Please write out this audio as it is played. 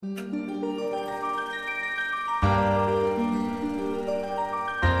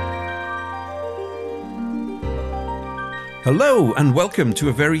Hello and welcome to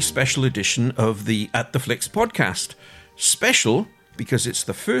a very special edition of the At The Flicks podcast. Special because it's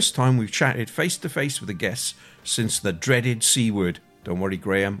the first time we've chatted face to face with a guest since the dreaded C word. Don't worry,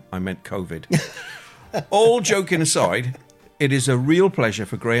 Graham, I meant COVID. All joking aside, it is a real pleasure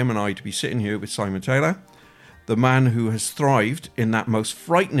for Graham and I to be sitting here with Simon Taylor, the man who has thrived in that most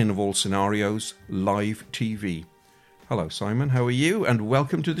frightening of all scenarios, live TV. Hello, Simon. How are you? And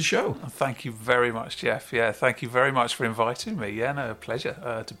welcome to the show. Thank you very much, Jeff. Yeah, thank you very much for inviting me. Yeah, no, a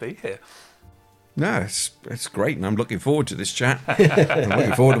pleasure to be here. No, it's great, and I'm looking forward to this chat. I'm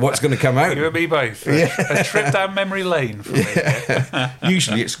looking forward to what's going to come out. You and me both. A trip down memory lane for me.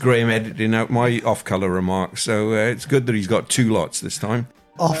 Usually it's Graham editing out my off-colour remarks, so it's good that he's got two lots this time.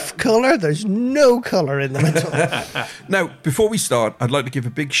 Off-colour? There's no colour in the middle. Now, before we start, I'd like to give a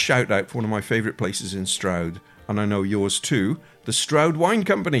big shout-out for one of my favourite places in Stroud, and I know yours too, the Stroud Wine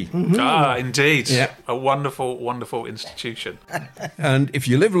Company. Mm-hmm. Ah, indeed. Yeah. A wonderful, wonderful institution. And if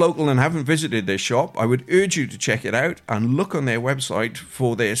you live local and haven't visited their shop, I would urge you to check it out and look on their website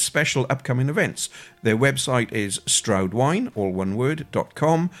for their special upcoming events. Their website is stroudwine, all one word,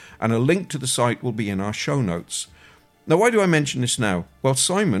 .com, and a link to the site will be in our show notes. Now, why do I mention this now? Well,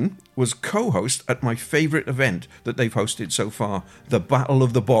 Simon was co-host at my favourite event that they've hosted so far, the Battle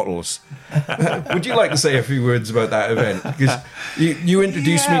of the Bottles. Would you like to say a few words about that event? Because you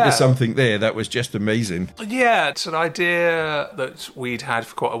introduced me to something there that was just amazing. Yeah, it's an idea that we'd had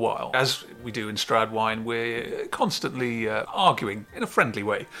for quite a while. As we do in Stroud Wine, we're constantly arguing in a friendly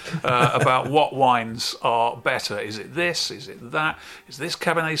way about what wines are better. Is it this? Is it that? Is this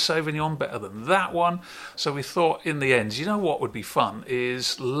Cabernet Sauvignon better than that one? So we thought in the end, you know what would be fun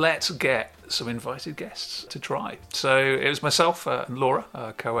is let's get some invited guests to try. So it was myself and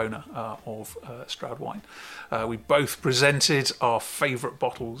Laura, co-owner of Stroud Wine. We both presented our favourite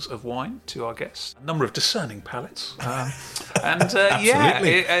bottles of wine to our guests. A number of discerning palates. And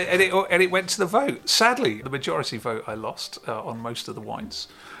it went to the vote. Sadly, the majority vote I lost on most of the wines.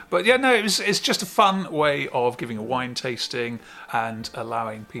 But yeah, no, it's just a fun way of giving a wine tasting and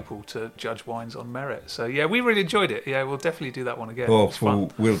allowing people to judge wines on merit. So yeah, we really enjoyed it. Yeah, we'll definitely do that one again. Oh,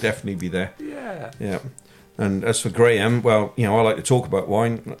 we'll definitely be there. Yeah. Yeah. And as for Graham, well, you know, I like to talk about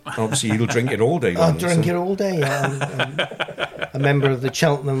wine. Obviously, he'll drink it all day long. I'll drink it all day. I'm a member of the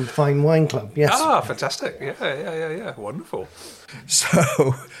Cheltenham Fine Wine Club, yes. Ah, fantastic. Yeah. Wonderful.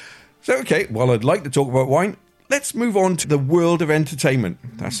 So okay, well, I'd like to talk about wine. Let's move on to the world of entertainment.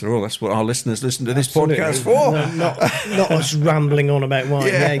 That's all. That's what our listeners listen to this podcast for. No, not us rambling on about wine.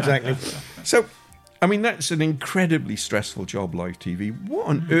 Yeah, exactly. So, I mean, that's an incredibly stressful job, live TV. What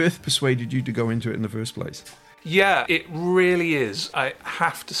on earth persuaded you to go into it in the first place? Yeah, it really is. I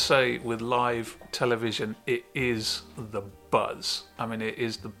have to say, with live television, it is the buzz. I mean, it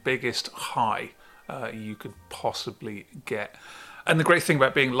is the biggest high you could possibly get. And the great thing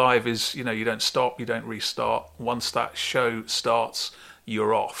about being live is, you know, you don't stop, you don't restart. Once that show starts,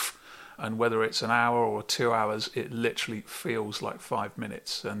 you're off. And whether it's an hour or 2 hours, it literally feels like 5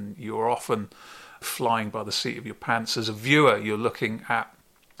 minutes. And you're often flying by the seat of your pants. As a viewer, you're looking at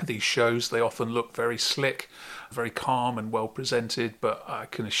these shows. They often look very slick, very calm and well presented, but I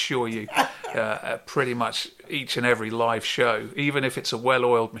can assure you pretty much each and every live show, even if it's a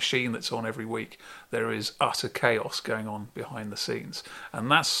well-oiled machine that's on every week, there is utter chaos going on behind the scenes,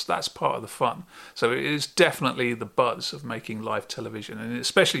 and that's part of the fun. So it is definitely the buzz of making live television, and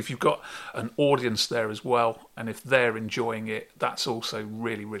especially if you've got an audience there as well, and if they're enjoying it, that's also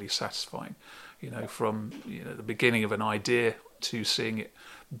really, really satisfying. You know, from the beginning of an idea to seeing it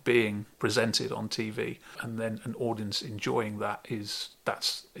being presented on TV, and then an audience enjoying that it's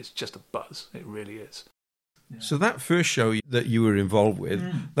just a buzz. It really is. Yeah. So that first show that you were involved with,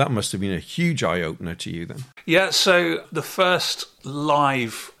 that must have been a huge eye-opener to you then. Yeah, so the first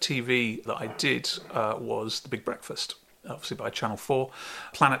live TV that I did was The Big Breakfast, obviously by Channel 4,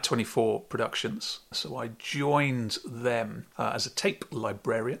 Planet 24 Productions. So I joined them as a tape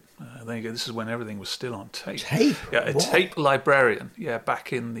librarian. There you go, this is when everything was still on tape. Tape? Yeah, a tape librarian,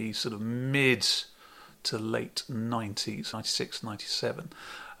 back in the sort of mid to late 90s, 96, 97.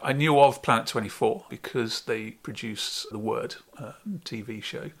 I knew of Planet 24 because they produced The Word TV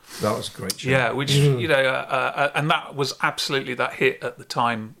show. That was a great show. Yeah, which, and that was absolutely that hit at the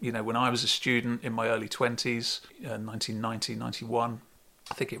time, when I was a student in my early 20s, 1990, 91.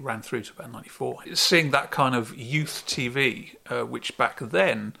 I think it ran through to about 94. Seeing that kind of youth TV, which back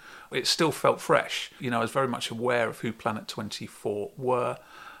then, it still felt fresh. I was very much aware of who Planet 24 were.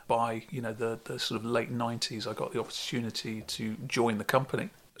 By, the sort of late 90s, I got the opportunity to join the company.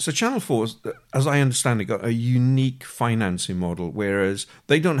 So Channel 4, as I understand it, got a unique financing model, whereas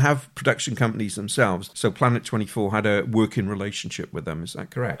they don't have production companies themselves. So Planet 24 had a working relationship with them. Is that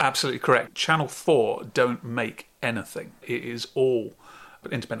correct? Absolutely correct. Channel 4 don't make anything. It is all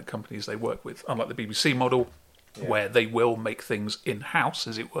independent companies they work with, unlike the BBC model, where they will make things in-house,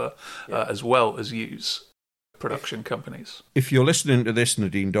 as it were, as well as use production companies. If you're listening to this,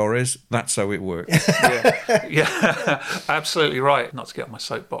 Nadine Dorries, that's how it works. Yeah, absolutely right. Not to get on my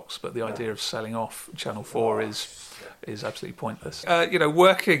soapbox, but the idea of selling off Channel 4 is absolutely pointless.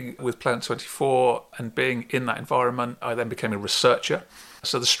 Working with Planet 24 and being in that environment, I then became a researcher.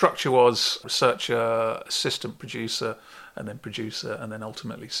 So the structure was researcher, assistant producer, and then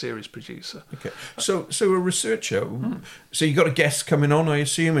ultimately series producer. Okay. So a researcher, so you got a guest coming on, I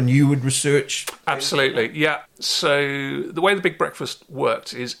assume, and you would research? Absolutely, yeah. So the way the Big Breakfast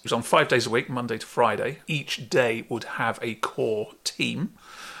worked is it was on 5 days a week, Monday to Friday. Each day would have a core team.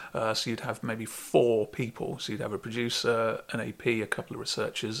 So you'd have maybe 4 people. So you'd have a producer, an AP, a couple of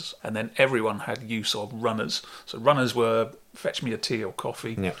researchers, and then everyone had use of runners. So runners were, fetch me a tea or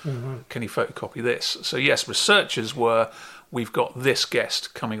coffee. Yeah. Mm-hmm. Can you photocopy this? So yes, researchers were, we've got this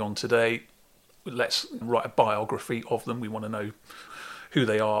guest coming on today. Let's write a biography of them. We want to know who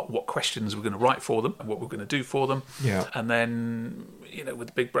they are, what questions we're going to write for them, and what we're going to do for them. Yeah. And then, with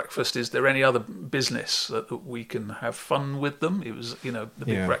the Big Breakfast, is there any other business that we can have fun with them? It was, the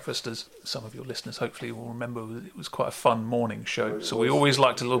Big Breakfast, as some of your listeners hopefully will remember, it was quite a fun morning show. So we always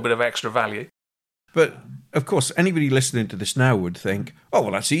liked a little bit of extra value. But, of course, anybody listening to this now would think, oh,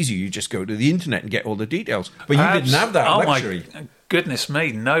 well, that's easy. You just go to the internet and get all the details. But you didn't have that luxury. My goodness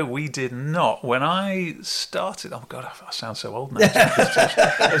me, no, we did not. When I started, oh, God, I sound so old now.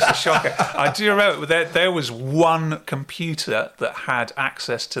 It's a shocker. I do remember there was one computer that had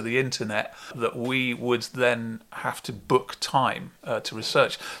access to the internet that we would then have to book time to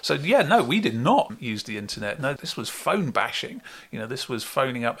research. So, no, we did not use the internet. No, this was phone bashing. This was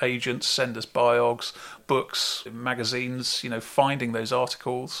phoning up agents, send us biogs, books, magazines, finding those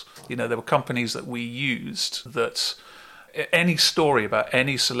articles. There were companies that we used that any story about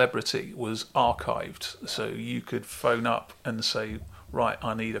any celebrity was archived. So you could phone up and say, right,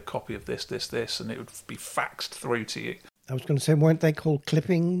 I need a copy of this, and it would be faxed through to you. I was going to say, weren't they called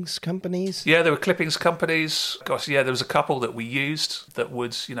clippings companies? Yeah, there were clippings companies. Gosh, yeah, there was a couple that we used that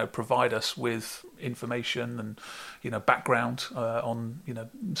would, provide us with information and, background on,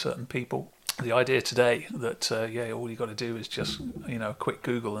 certain people. The idea today that, all you got to do is just, a quick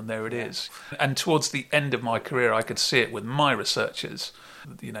Google and there it is. And towards the end of my career, I could see it with my researchers.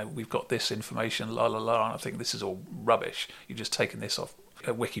 We've got this information, la, la, la, and I think this is all rubbish. You've just taken this off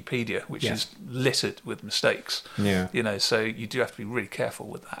Wikipedia, which is littered with mistakes. Yeah. So you do have to be really careful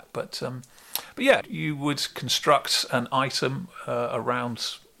with that. But you would construct an item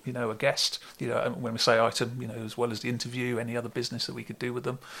around a guest, when we say item, as well as the interview, any other business that we could do with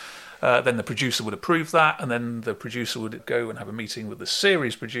them. Then the producer would approve that, and then the producer would go and have a meeting with the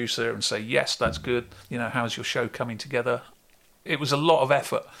series producer and say, yes, that's good. How's your show coming together? It was a lot of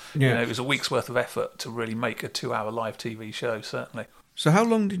effort. Yeah. It was a week's worth of effort to really make a 2-hour live TV show, certainly. So how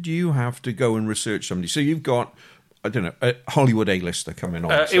long did you have to go and research somebody? So you've got, I don't know, a Hollywood A-lister coming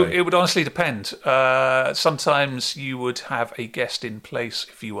on. It would honestly depend. Sometimes you would have a guest in place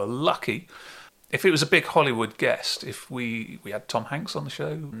if you were lucky. If it was a big Hollywood guest, if we had Tom Hanks on the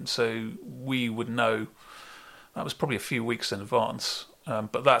show, so we would know that was probably a few weeks in advance.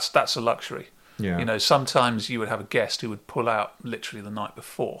 But that's a luxury. Yeah. Sometimes you would have a guest who would pull out literally the night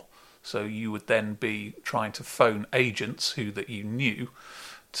before. So you would then be trying to phone agents that you knew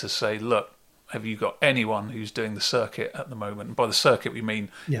to say, look, have you got anyone who's doing the circuit at the moment? And by the circuit, we mean,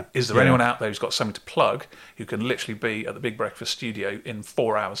 is there anyone out there who's got something to plug who can literally be at the Big Breakfast studio in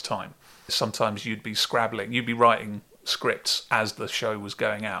 4 hours' time? Sometimes you'd be scrabbling. You'd be writing scripts as the show was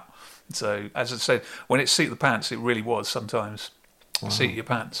going out. So, as I said, when it's seat the pants, it really was sometimes seat your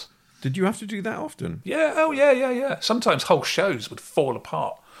pants. Did you have to do that often? Yeah. Oh, yeah. Sometimes whole shows would fall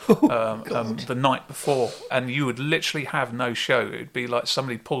apart. The night before, and you would literally have no show. It would be like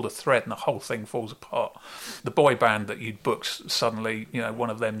somebody pulled a thread and the whole thing falls apart. The boy band that you'd booked, suddenly, one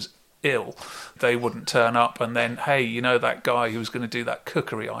of them's ill. They wouldn't turn up, and then, hey, that guy who was going to do that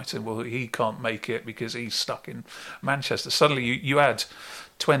cookery item, well, he can't make it because he's stuck in Manchester. Suddenly you had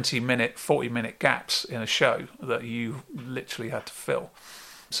 20-minute, 40-minute gaps in a show that you literally had to fill.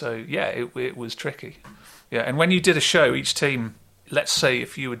 So, it was tricky. Yeah, and when you did a show, each team, let's say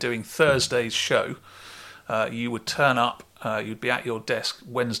if you were doing Thursday's show, you would turn up, you'd be at your desk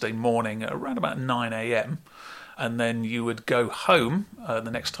Wednesday morning at around about 9 a.m, and then you would go home.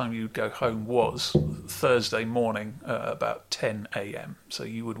 The next time you would go home was Thursday morning about 10 a.m. So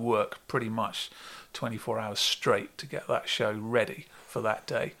you would work pretty much 24 hours straight to get that show ready for that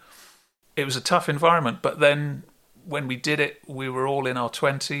day. It was a tough environment, but then when we did it, we were all in our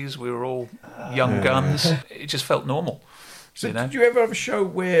 20s, we were all young guns. It just felt normal. So you know? Did you ever have a show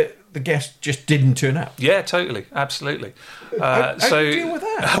where the guest just didn't turn up? Yeah, totally, absolutely. How do you deal with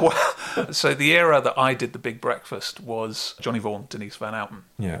that? So the era that I did The Big Breakfast was Johnny Vaughan, Denise Van Outen.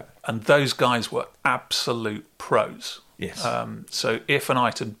 Yeah. And those guys were absolute pros. Yes. So if an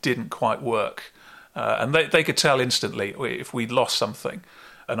item didn't quite work, and they could tell instantly if we'd lost something,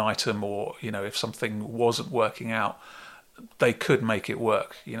 an item, or, you know, if something wasn't working out, they could make it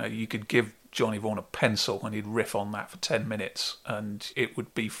work. You know, you could give Johnny Vaughan a pencil and he'd riff on that for 10 minutes and it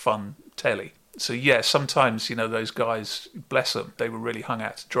would be fun telly. So yeah, sometimes, you know, those guys, bless them, they were really hung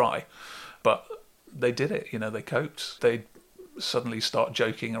out to dry, but they did it, you know, they coped. They'd suddenly start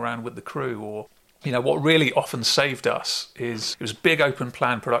joking around with the crew, or, you know, what really often saved us is it was a big open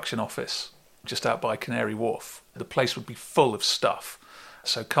plan production office just out by Canary Wharf. The place would be full of stuff.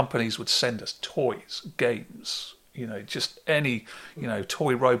 So companies would send us toys, games, you know, just any, you know,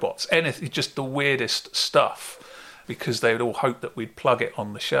 toy robots, anything, just the weirdest stuff, because they would all hope that we'd plug it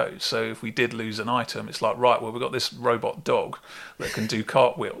on the show. So if we did lose an item, it's like, right, well, we've got this robot dog that can do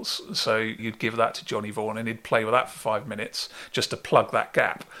cartwheels. So you'd give that to Johnny Vaughan and he'd play with that for 5 minutes just to plug that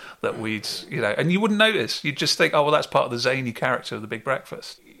gap that we'd, you know, and you wouldn't notice. You'd just think, oh, well, that's part of the zany character of The Big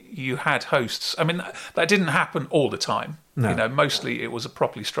Breakfast. You had hosts. I mean, that didn't happen all the time. No. You know, mostly it was a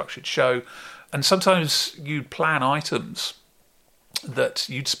properly structured show. And sometimes you'd plan items that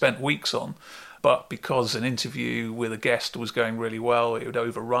you'd spent weeks on, but because an interview with a guest was going really well, it would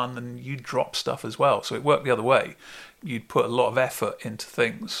overrun and you'd drop stuff as well. So it worked the other way. You'd put a lot of effort into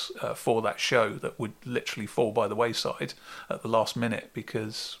things for that show that would literally fall by the wayside at the last minute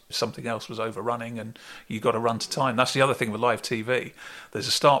because something else was overrunning and you got to run to time. That's the other thing with live TV. There's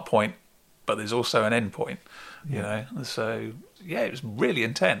a start point, but there's also an end point, you know. So, yeah, it was really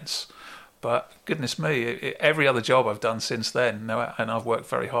intense. But goodness me, every other job I've done since then, and I've worked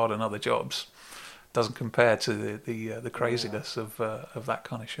very hard on other jobs, doesn't compare to the craziness of that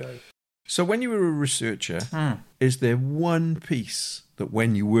kind of show. So when you were a researcher, is there one piece that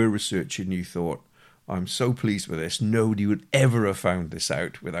when you were researching you thought, I'm so pleased with this, nobody would ever have found this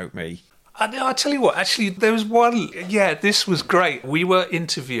out without me? I'll tell you what, actually, there was one, yeah, this was great. We were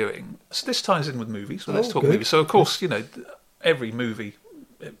interviewing, so this ties in with movies, so let's talk movies. So, of course, you know, every movie,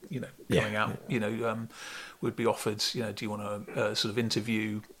 you know, coming out, you know, would be offered, you know, do you want to sort of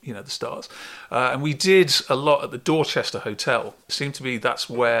interview, you know, the stars? And we did a lot at the Dorchester Hotel. It seemed to be that's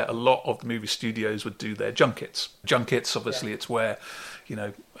where a lot of the movie studios would do their junkets. Junkets, obviously, it's where, you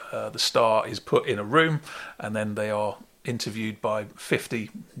know, the star is put in a room and then they are interviewed by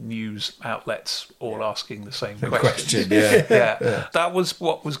 50 news outlets all asking the same question. Yeah. That was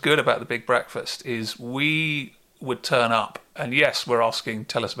what was good about The Big Breakfast, is we would turn up and yes, we're asking,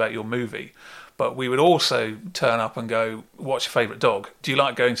 tell us about your movie, but we would also turn up and go, what's your favourite dog? Do you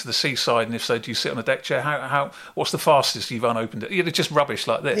like going to the seaside? And if so, do you sit on a deck chair? What's the fastest you've unopened it? You know, just rubbish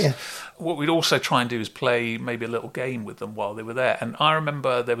like this. Yeah. What we'd also try and do is play maybe a little game with them while they were there. And I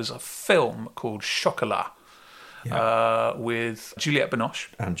remember there was a film called Chocolat with Juliette Binoche.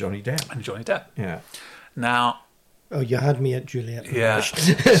 And Johnny Depp. Yeah. Now... Oh, you had me at Juliette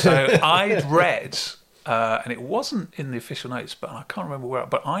Binoche. Yeah. So I'd read... and it wasn't in the official notes, but I can't remember where.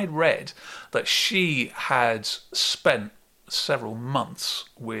 But I'd read that she had spent several months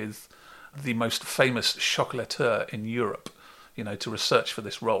with the most famous chocolatier in Europe, you know, to research for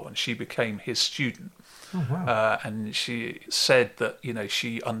this role, and she became his student. Oh, wow. And she said that, you know,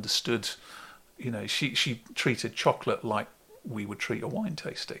 she understood, you know, she treated chocolate like we would treat a wine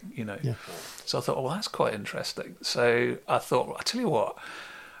tasting, you know. Yeah. So I thought, oh, well, that's quite interesting. So I thought, well, I tell you what.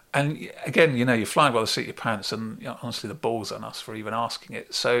 And again, you know, you're flying by the seat of your pants, and you know, honestly, the ball's on us for even asking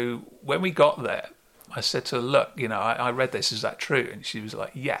it. So when we got there, I said to her, look, you know, I read this, is that true? And she was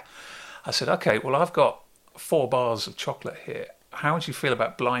like, yeah. I said, okay, well, I've got 4 bars of chocolate here. How would you feel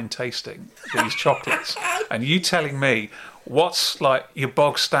about blind tasting these chocolates? And you telling me what's like your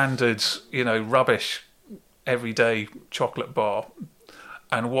bog standard, you know, rubbish, everyday chocolate bar,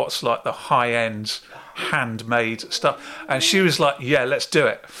 and what's like the high-end handmade stuff. And she was like, yeah, let's do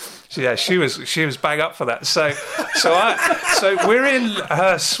it. So yeah, she was bang up for that. So we're in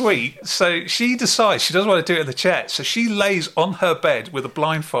her suite. So she decides she doesn't want to do it in the chair. So she lays on her bed with a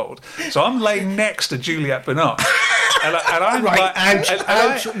blindfold. So I'm laying next to Juliette Binoche. and I'm Right, like,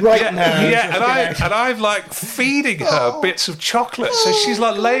 ouch, right now. and I'm like feeding her bits of chocolate, so she's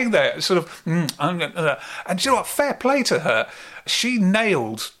like laying there, sort of, and do you know what? Fair play to her, she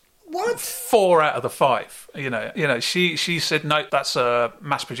nailed What? 4 out of the 5. You know, she said no, that's a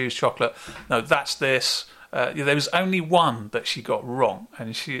mass-produced chocolate. No, that's this. There was only one that she got wrong,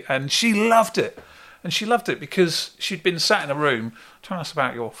 and she loved it. And she loved it because she'd been sat in a room. Tell us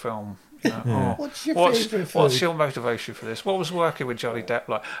about your film. You know, What's your favourite food? What's your motivation for this? What was working with Johnny Depp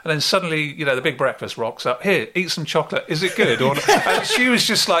like? And then suddenly, the big breakfast rocks up. Here, eat some chocolate. Is it good? And she was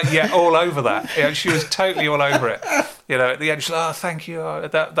just like, yeah, all over that. She was totally all over it. At the end, she's like, oh, thank you.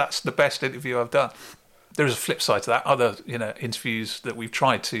 That's the best interview I've done. There is a flip side to that. Other, interviews that we've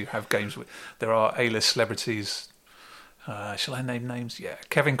tried to have games with. There are A-list celebrities. Shall I name names? Yeah,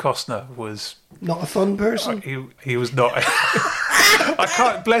 Kevin Costner was Not a fun person? he was not. I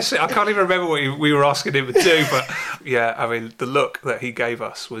can't, bless it. I can't even remember what we were asking him to do. But yeah, I mean, the look that he gave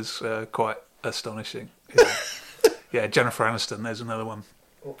us was quite astonishing. Yeah, Jennifer Aniston. There's another one.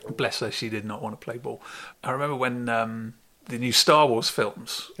 Bless her, she did not want to play ball. I remember when the new Star Wars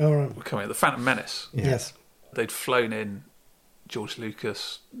films were coming out, The Phantom Menace. Yes. They'd flown in George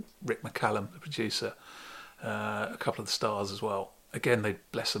Lucas, Rick McCallum, the producer. A couple of the stars as well. Again, they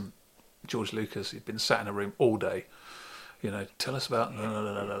bless them. George Lucas, he'd been sat in a room all day. Tell us about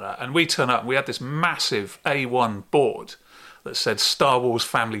and we turn up. And we had this massive A1 board that said Star Wars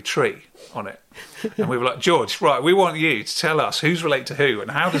Family Tree on it, and we were like, George, right? We want you to tell us who's related to who, and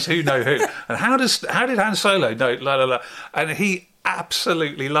how does who know who, and how did Han Solo know? And he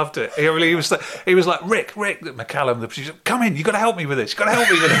absolutely loved it. He was like Rick McCallum, the producer. Come in, you got to help me with this. You got to help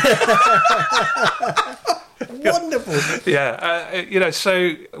me with it. Wonderful. Yeah,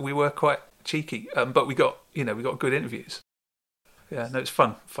 so we were quite cheeky, but we got good interviews. Yeah, no, it's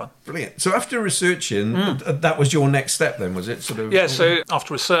fun. Brilliant. So after researching, that was your next step then, was it? Sort of. Yeah, so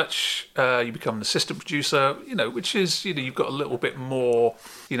after research, you become an assistant producer, which is, you've got a little bit more,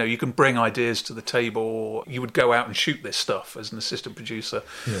 you can bring ideas to the table. You would go out and shoot this stuff as an assistant producer.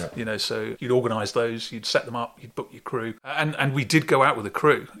 Yeah. So you'd organise those, you'd set them up, you'd book your crew. And we did go out with a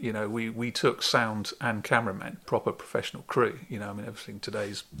crew. We took sound and cameramen, proper professional crew. Everything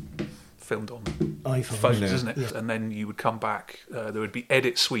today's filmed on phones, isn't it? Yeah. And then you would come back. There would be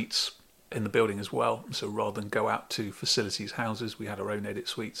edit suites in the building as well. So rather than go out to facilities houses, we had our own edit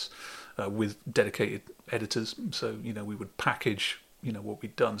suites with dedicated editors. So we would package what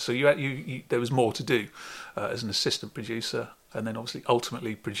we'd done. So you there was more to do as an assistant producer, and then obviously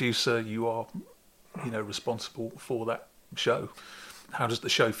ultimately producer. You are responsible for that show. How does the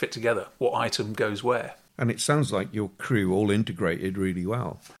show fit together? What item goes where? And it sounds like your crew all integrated really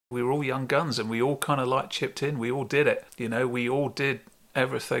well. We were all young guns, and we all kind of chipped in. We all did it. We all did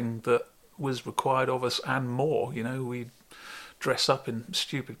everything that was required of us and more. We'd dress up in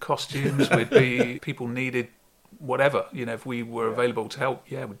stupid costumes. People needed whatever. If we were available to help,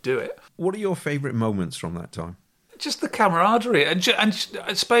 we'd do it. What are your favourite moments from that time? Just the camaraderie. And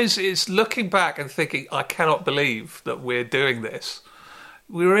I suppose it's looking back and thinking, I cannot believe that we're doing this.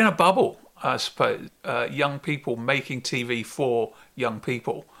 We were in a bubble, I suppose. Young people making TV for young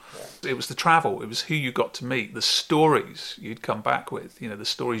people. It was the travel. It was who you got to meet, the stories you'd come back with, the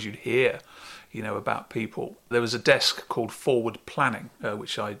stories you'd hear, about people. There was a desk called Forward Planning,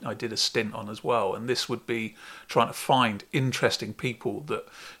 which I did a stint on as well. And this would be trying to find interesting people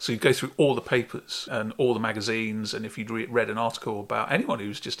so you'd go through all the papers and all the magazines. And if you'd read an article about anyone who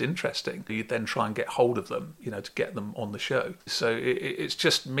was just interesting, you'd then try and get hold of them, to get them on the show. So it's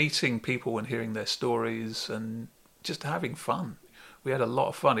just meeting people and hearing their stories and just having fun. We had a lot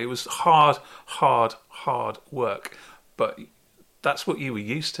of fun. It was hard work, but that's what you were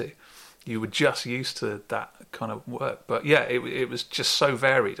used to. You were just used to that kind of work. But yeah, it was just so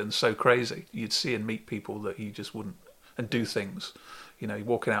varied and so crazy. You'd see and meet people that you just wouldn't, and do things. You're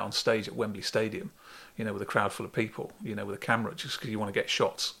walking out on stage at Wembley Stadium, with a crowd full of people, with a camera, just because you want to get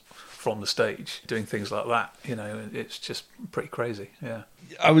shots from the stage, doing things like that. It's just pretty crazy. Yeah.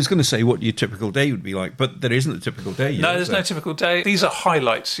 I was going to say what your typical day would be like, but there isn't a typical day. No, there's no typical day. These are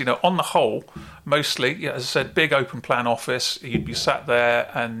highlights. On the whole, mostly, as I said, big open plan office. You'd be sat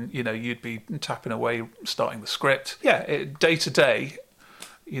there and you'd be tapping away, starting the script. Yeah, day to day,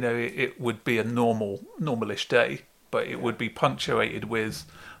 it would be a normalish day, but it would be punctuated with,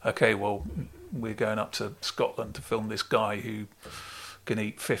 okay, well, we're going up to Scotland to film this guy who can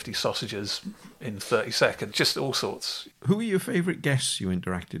eat 50 sausages in 30 seconds, just all sorts. Who are your favourite guests you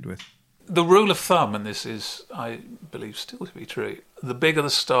interacted with? The rule of thumb, and this is, I believe, still to be true, the bigger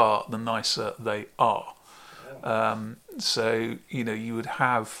the star, the nicer they are. So, you would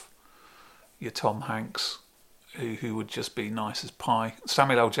have your Tom Hanks, who would just be nice as pie.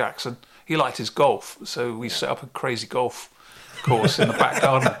 Samuel L. Jackson, he liked his golf, so we set up a crazy golf course in the back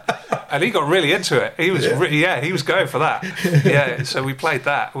garden, and he got really into it. He was he was going for that. Yeah, so we played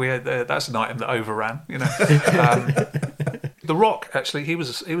that. We had that's an item that overran, you know. The Rock, actually, he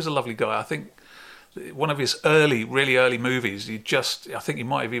was a lovely guy. I think one of his really early movies, I think he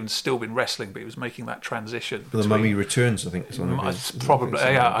might have even still been wrestling, but he was making that transition. The Mummy Returns, I think. Probably,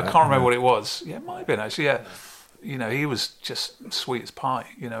 yeah. I can't remember what it was. Yeah, it might have been actually. Yeah, you know, he was just sweet as pie.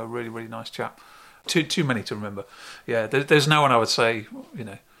 You know, a really nice chap. Too many to remember. Yeah, there's no one I would say, you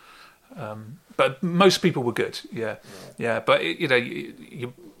know, but most people were good. Yeah. But you know,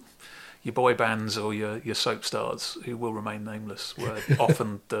 your boy bands or your soap stars who will remain nameless were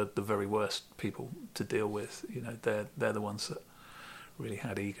often the very worst people to deal with. You know, they're the ones that really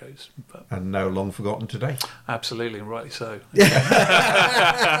had egos. But and now long forgotten today. Absolutely, and rightly so.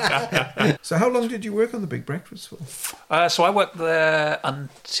 So how long did you work on The Big Breakfast for? So I worked there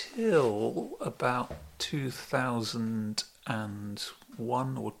until about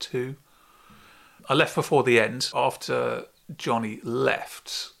 2001 or 2. I left before the end. After Johnny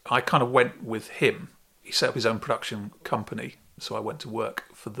left, I kind of went with him. He set up his own production company, so I went to work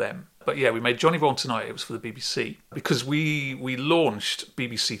for them. But yeah, we made Johnny Vaughan Tonight. It was for the BBC because we launched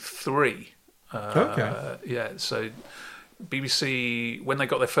BBC Three. Okay. Yeah, so BBC, when they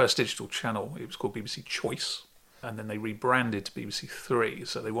got their first digital channel, it was called BBC Choice, and then they rebranded to BBC Three.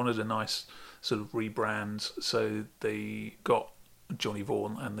 So they wanted a nice sort of rebrand. So they got Johnny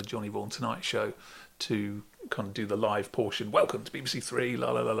Vaughan and the Johnny Vaughan Tonight Show to kind of do the live portion. Welcome to BBC Three,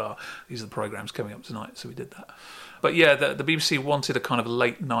 la la la la. These are the programmes coming up tonight. So we did that. But yeah, the BBC wanted a kind of a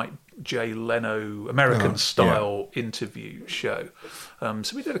late night Jay Leno American style interview show.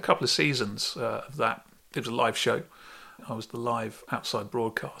 So we did a couple of seasons of that. It was a live show. I was the live outside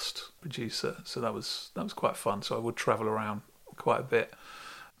broadcast producer, so that was quite fun. So I would travel around quite a bit.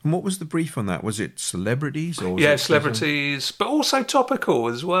 And what was the brief on that? Was it celebrities? Or was celebrities, but also topical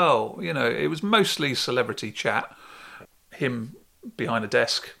as well. You know, it was mostly celebrity chat. Him behind a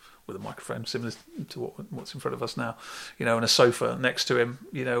desk with a microphone similar to what's in front of us now, you know, and a sofa next to him,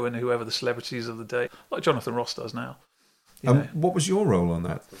 you know, and whoever the celebrities of the day, like Jonathan Ross does now. What was your role on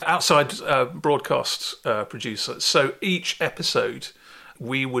that? Outside broadcast producer. So each episode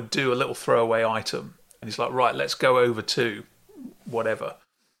we would do a little throwaway item, and he's like, right, let's go over to whatever.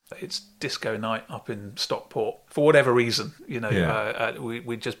 It's disco night up in Stockport. For whatever reason, you know,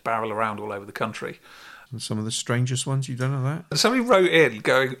 we just barrel around all over the country. And some of the strangest ones you've done of that? And somebody wrote in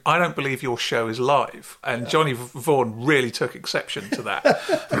going, I don't believe your show is live. And Johnny Vaughan really took exception to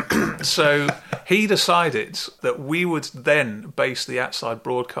that. So he decided that we would then base the outside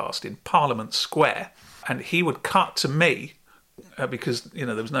broadcast in Parliament Square, and he would cut to me because, you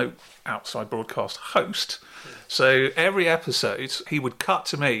know, there was no outside broadcast host. So every episode he would cut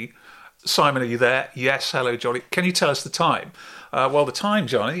to me. Simon, are you there? Yes, hello, Johnny. Can you tell us the time? Well, the time,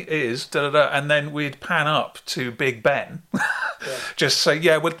 Johnny, is da-da-da. And then we'd pan up to Big Ben. Just say,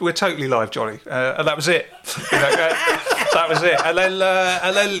 yeah, we're totally live, Johnny. And that was it. You know, that was it. And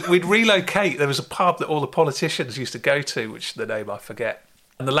then we'd relocate. There was a pub that all the politicians used to go to, which the name I forget.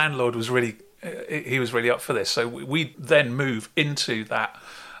 And the landlord was really up for this. So we'd then move into that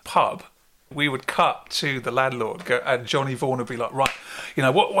pub. We would cut to the landlord, and Johnny Vaughan would be like, right, you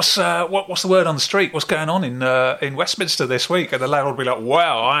know, what's the word on the street? What's going on in Westminster this week? And the landlord would be like,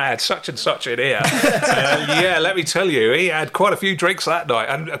 well, I had such and such in here. Yeah, let me tell you, he had quite a few drinks that night.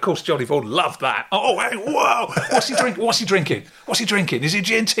 And of course, Johnny Vaughan loved that. Oh, hey, whoa, what's he drinking? What's he drinking? Is he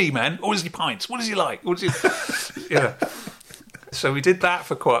gin tea, man? Or is he pints? What does he like? Yeah. So we did that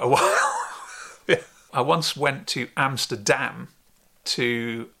for quite a while. Yeah. I once went to Amsterdam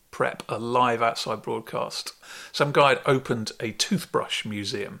to prep a live outside broadcast. Some guy had opened a toothbrush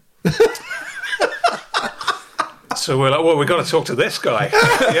museum. So we're like, well, we've got to talk to this guy.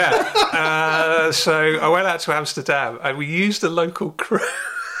 Yeah. So I went out to Amsterdam and we used a local crew.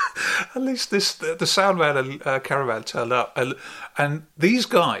 At least the soundman and caravan turned up. And these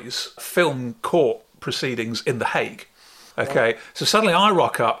guys film court proceedings in The Hague. Okay, so suddenly I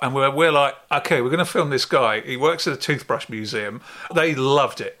rock up and we're like, okay, we're going to film this guy. He works at a toothbrush museum. They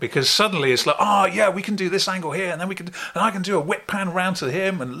loved it because suddenly it's like, oh yeah, we can do this angle here, and then I can do a whip pan round to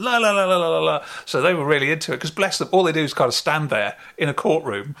him, and la la la la la la. So they were really into it because bless them, all they do is kind of stand there in a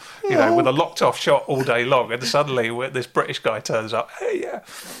courtroom, you know, with a locked off shot all day long, and suddenly this British guy turns up. Hey, yeah.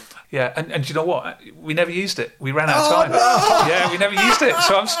 Yeah, and you know what? We never used it. We ran out of time. No. Yeah, we never used it.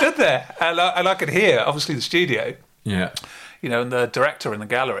 So I'm stood there, and I could hear, obviously, the studio. Yeah. You know, and the director in the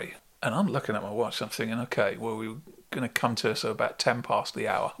gallery. And I'm looking at my watch, I'm thinking, okay, well, we were going to come to us at about 10 past the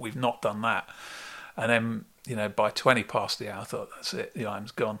hour. We've not done that. And then, by 20 past the hour, I thought, that's it, the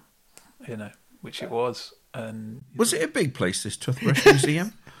iron's gone, which it was. And was it a big place, this Toothbrush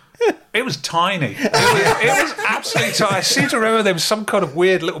Museum? It was tiny. It was absolutely tiny. I seem to remember there was some kind of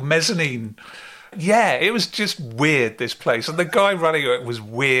weird little mezzanine. Yeah, it was just weird, this place. And the guy running it was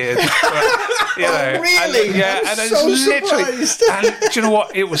weird. Really? And I'm so surprised. And do you know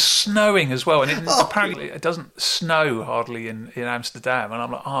what? It was snowing as well. And apparently it doesn't snow hardly in Amsterdam. And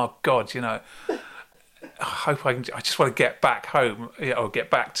I'm like, oh, God, I hope I just want to get back home, or get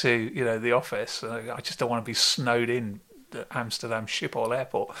back to, the office. I just don't want to be snowed in at Amsterdam Schiphol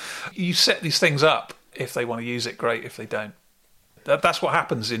Airport. You set these things up. If they want to use it, great. If they don't, that's what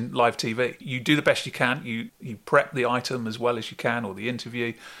happens in live TV. You do the best you can. You prep the item as well as you can, or the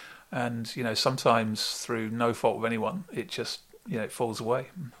interview. And, sometimes through no fault of anyone, it just, it falls away.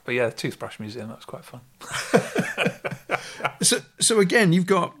 But yeah, the Toothbrush Museum, that was quite fun. So again, you've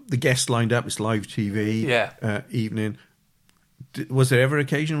got the guests lined up. It's live TV evening. Was there ever an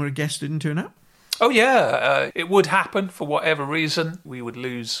occasion where a guest didn't turn up? Oh, yeah. It would happen for whatever reason. We would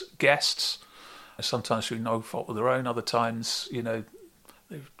lose guests, sometimes through no fault of their own. Other times, they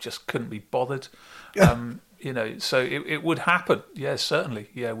just couldn't be bothered. So it would happen. Yeah, certainly.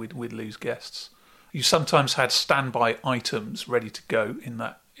 Yeah, we'd lose guests. You sometimes had standby items ready to go in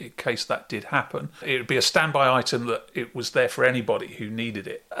case that did happen. It would be a standby item that it was there for anybody who needed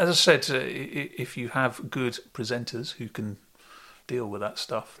it. As I said, if you have good presenters who can deal with that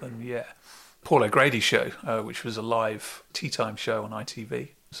stuff, then yeah. Paul O'Grady show, which was a live tea time show on ITV.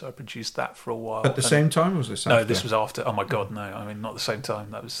 So I produced that for a while. At the same time, or was this after? No, this was after. Oh my God, no! I mean, not the same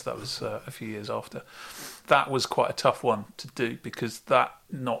time. That was a few years after. That was quite a tough one to do because that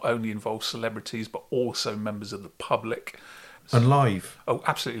not only involves celebrities but also members of the public. And live. Oh,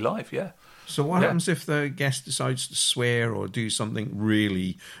 absolutely live, yeah. So what happens if the guest decides to swear or do something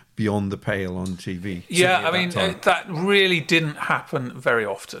really beyond the pale on TV? Yeah, I mean, that really didn't happen very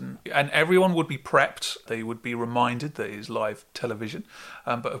often. And everyone would be prepped. They would be reminded that it is live television.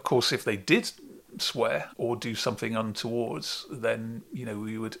 But of course, if they did swear or do something untowards, then,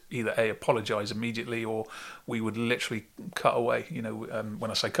 we would either apologise immediately or we would literally cut away.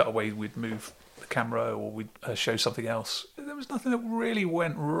 When I say cut away, we'd move the camera or we'd show something else. There was nothing that really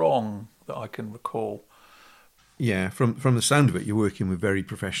went wrong that I can recall. Yeah, from the sound of it, you're working with very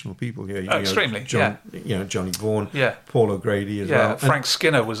professional people here. Extremely, Johnny Vaughan, Paul O'Grady as well. Frank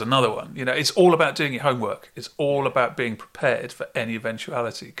Skinner was another one. It's all about doing your homework. It's all about being prepared for any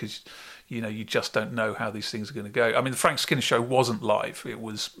eventuality because, you just don't know how these things are going to go. I mean, the Frank Skinner show wasn't live. It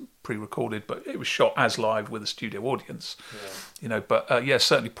was pre-recorded, but it was shot as live with a studio audience. Yeah. But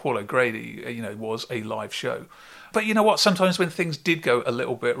certainly Paul O'Grady, was a live show. But you know what? Sometimes when things did go a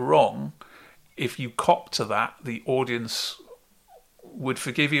little bit wrong, if you cop to that, the audience would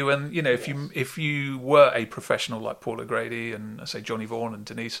forgive you. And, if you were a professional like Paul O'Grady and, say, Johnny Vaughan and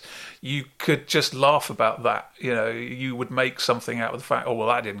Denise, you could just laugh about that. You would make something out of the fact, oh, well,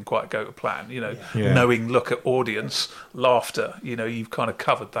 that didn't quite go to plan. Knowing look at audience, laughter, you've kind of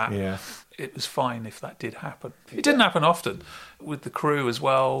covered that. Yeah. It was fine if that did happen. It didn't happen often with the crew as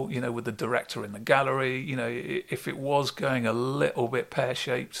well, with the director in the gallery. If it was going a little bit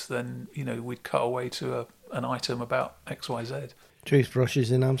pear-shaped, then, we'd cut away to an item about XYZ.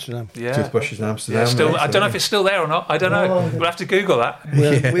 Toothbrushes in Amsterdam. Yeah. Toothbrushes in Amsterdam. Yeah, I don't know if it's still there or not. I don't know. We'll have to Google that.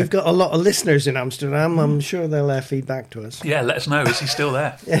 Well, we've got a lot of listeners in Amsterdam. I'm sure they'll feedback to us. Yeah, let us know. Is he still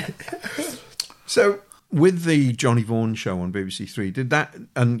there? So, with the Johnny Vaughan show on BBC Three, did that,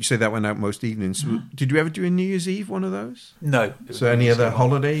 and you say that went out most evenings, did you ever do a New Year's Eve one of those? No. So any other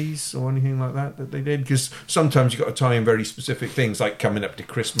holidays or anything like that they did? Because sometimes you've got to tie in very specific things, like coming up to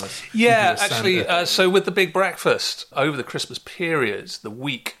Christmas. Yeah, actually, so with the Big Breakfast, over the Christmas period, the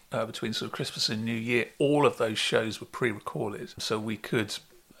week between sort of Christmas and New Year, all of those shows were pre-recorded, so we could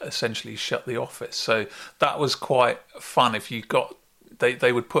essentially shut the office. So that was quite fun if you got...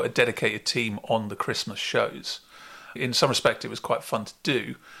 They would put a dedicated team on the Christmas shows. In some respect, it was quite fun to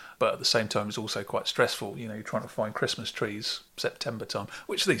do, but at the same time, it was also quite stressful. You're trying to find Christmas trees September time,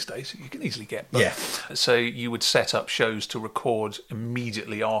 which these days you can easily get. But, so you would set up shows to record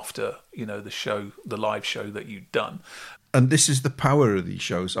immediately after, the live show that you'd done. And this is the power of these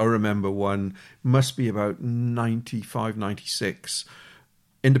shows. I remember one, must be about 95, 96.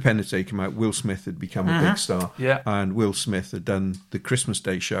 Independence Day came out, Will Smith had become a big star. Yeah. And Will Smith had done the Christmas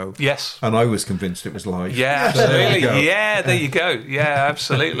Day show. Yes. And I was convinced it was live. Yeah, absolutely. There you go. Yeah,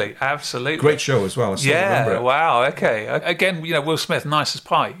 absolutely. Absolutely. Great show as well. I still remember it. Wow, okay. Again, Will Smith, nice as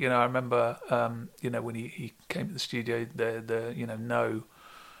pie. I remember, when he came to the studio, the no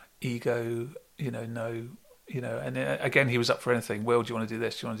ego, no And again, he was up for anything. Will, do you want to do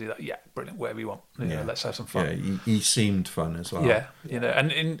this? Do you want to do that? Yeah, brilliant, whatever you want. Let's have some fun. Yeah, he seemed fun as well. Yeah,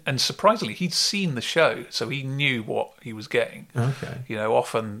 and surprisingly, he'd seen the show, so he knew what he was getting. Okay.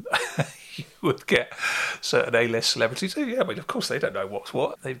 Often you would get certain A-list celebrities. Oh, yeah, but of course they don't know what's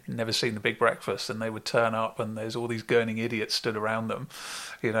what. They've never seen The Big Breakfast, and they would turn up, and there's all these gurning idiots stood around them.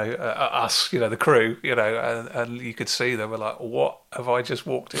 Us, the crew, and you could see they were like, "What have I just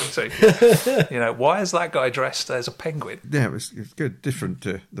walked into?" Why is that guy dressed as a penguin? Yeah, it was good. Different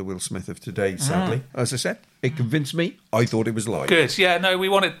to the Will Smith of today, sadly. As I said, it convinced me. I thought it was live. Good. Yeah, no, we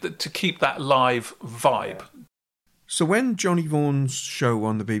wanted to keep that live vibe. So when Johnny Vaughan's show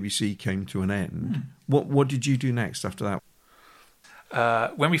on the BBC came to an end, what did you do next after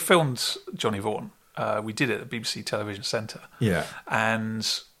that? When we filmed Johnny Vaughan, we did it at the BBC Television Centre. Yeah. And,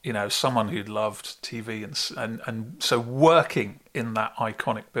 someone who'd loved TV and so working in that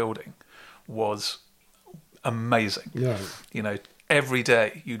iconic building was amazing. Yeah. Every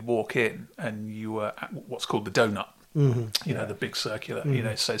day you'd walk in and you were at what's called the donut. Mm-hmm. The big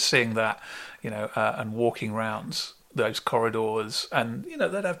circular, so seeing that, and walking round those corridors, and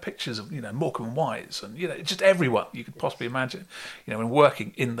they'd have pictures of Morecambe and Wise, and just everyone you could possibly imagine, and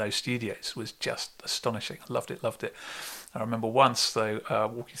working in those studios was just astonishing. I loved it. I remember once though,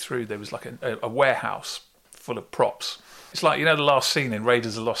 walking through, there was like a warehouse full of props. It's like the last scene in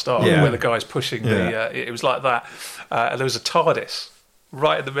Raiders of the Lost Ark where the guy's pushing it was like that, and there was a TARDIS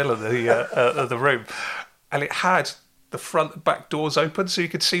right in the middle of the room, and it had the front and back doors open so you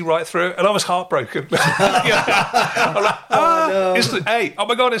could see right through it, and I was heartbroken. I'm like, no. It's the A. Oh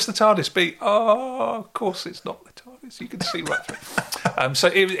my God, it's the TARDIS. B. Oh, of course it's not the TARDIS. You can see right through. So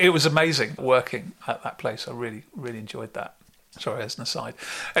it was amazing working at that place. I really, really enjoyed that. Sorry, as an aside.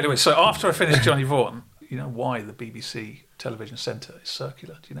 Anyway, so after I finished Johnny Vaughan, why the BBC Television Centre is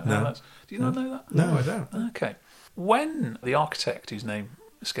circular? Do you know how that's? Do you not know that? No, I don't. Okay. When the architect, whose name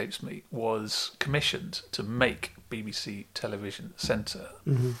escapes me, was commissioned to make BBC Television Centre,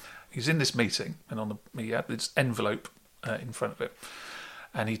 he's in this meeting, and he had this envelope in front of it,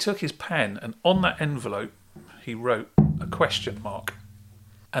 and he took his pen, and on that envelope he wrote a question mark,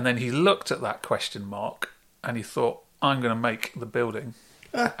 and then he looked at that question mark and he thought, I'm going to make the building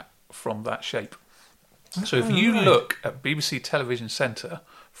from that shape. So if you look at BBC Television Centre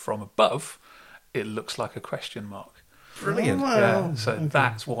from above, it looks like a question mark. Brilliant. Wow. Yeah, so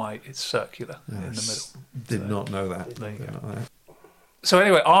that's why it's circular in the middle. Did not know that. There you go. So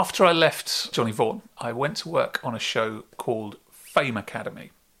anyway, after I left Johnny Vaughan, I went to work on a show called Fame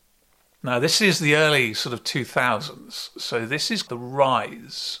Academy. Now, this is the early sort of 2000s, so this is the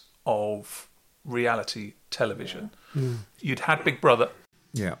rise of reality television. You'd had Big Brother,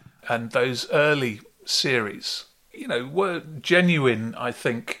 and those early series, were genuine, I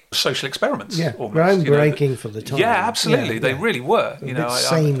think, social experiments. Yeah, almost, groundbreaking for the time. Yeah, absolutely. They really were. A bit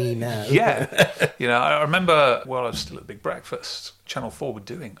samey now. Yeah. I remember while I was still at Big Breakfast, Channel 4 were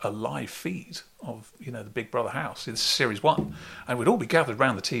doing a live feed of, the Big Brother house. It's Series 1. And we'd all be gathered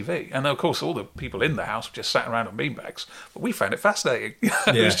around the TV. And, of course, all the people in the house just sat around on beanbags. But we found it fascinating.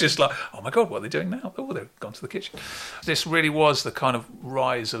 It was just like, oh, my God, what are they doing now? Oh, they've gone to the kitchen. This really was the kind of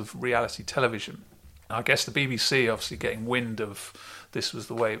rise of reality television. I guess the BBC, obviously getting wind of this was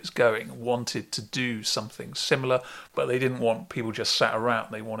the way it was going, wanted to do something similar, but they didn't want people just sat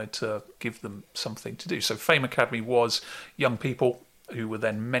around. They wanted to give them something to do. So Fame Academy was young people who were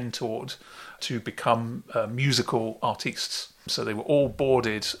then mentored to become musical artistes. So they were all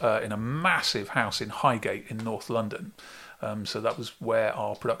boarded in a massive house in Highgate in North London. So that was where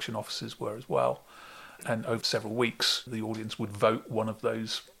our production offices were as well. And over several weeks, the audience would vote one of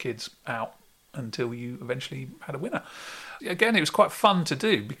those kids out until you eventually had a winner. Again, it was quite fun to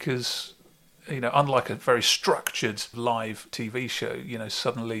do because, unlike a very structured live TV show,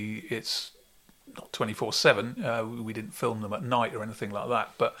 suddenly it's not 24/7. We didn't film them at night or anything like that,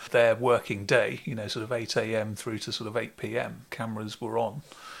 but their working day, sort of 8 a.m. through to sort of 8 p.m, cameras were on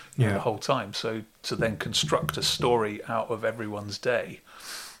the whole time. So to then construct a story out of everyone's day,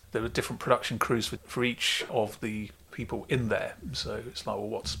 there were different production crews for each of the people in there. So it's like, well,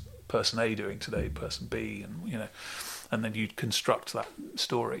 what's person A doing today, person B, and then you'd construct that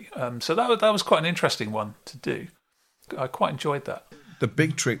story. So that was quite an interesting one to do. I quite enjoyed that. The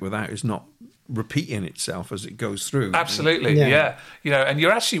big trick with that is not repeating itself as it goes through. Absolutely, yeah. And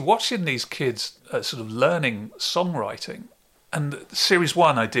you're actually watching these kids sort of learning songwriting. And Series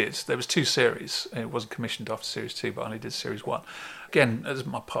 1 I did. There was 2 series. It wasn't commissioned after Series 2, but I only did Series 1. Again, as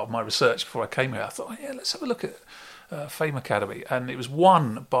part of my research before I came here, I thought, let's have a look at Fame Academy, and it was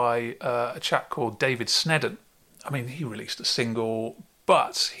won by a chap called David Snedden. I mean, he released a single,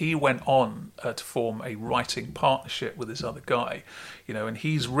 But he went on to form a writing partnership with this other guy, and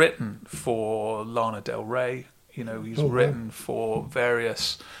he's written for Lana Del Rey. He's written for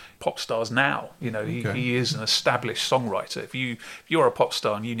various pop stars now. He is an established songwriter. If you're a pop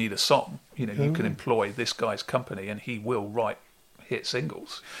star and you need a song, you can employ this guy's company and he will write hit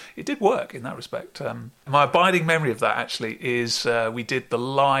singles. It did work in that respect. My abiding memory of that actually is we did the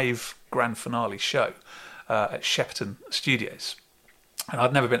live grand finale show at Shepperton Studios. And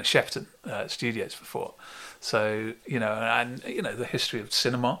I'd never been at Shepperton Studios before. So, the history of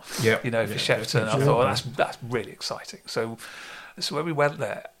cinema, for Shepperton, I thought, that's really exciting. So when we went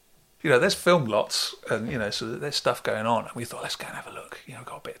there, there's film lots and, so there's stuff going on. And we thought, let's go and have a look.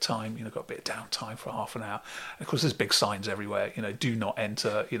 Got a bit of time, got a bit of downtime for half an hour. And of course, there's big signs everywhere, do not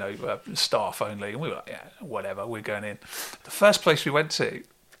enter, staff only. And we were like, yeah, whatever, we're going in. The first place we went to,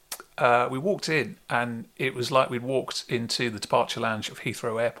 we walked in and it was like we'd walked into the departure lounge of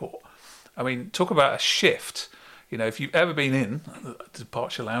Heathrow Airport. I mean, talk about a shift. If you've ever been in the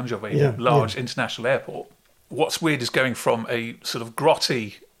departure lounge of a large international airport, what's weird is going from a sort of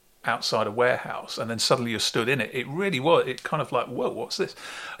grotty outside a warehouse and then suddenly you're stood in it. It really was. It kind of like, whoa, what's this?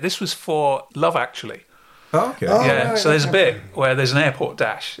 This was for Love Actually. Oh, okay. Right, so there's a bit where there's an airport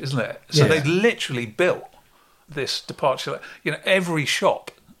dash, isn't there? So they literally built this departure. Every shop,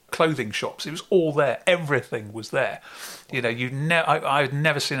 clothing shops, it was all there. Everything was there. I've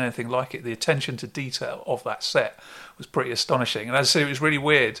never seen anything like it. The attention to detail of that set was pretty astonishing. And as I said, it was really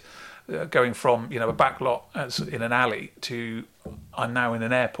weird going from a back lot in an alley to I'm now in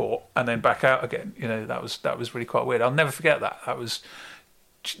an airport and then back out again. That was really quite weird. I'll never forget that. That was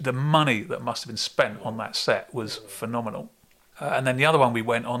the money that must have been spent on that set was phenomenal. And then the other one we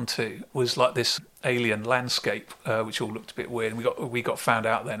went on to was like this alien landscape, which all looked a bit weird. And we got found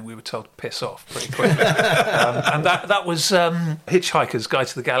out then. We were told to piss off pretty quickly. And that was Hitchhiker's Guide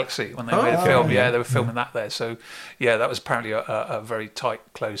to the Galaxy when they made a film. Yeah, they were filming that there. So, that was apparently a very tight,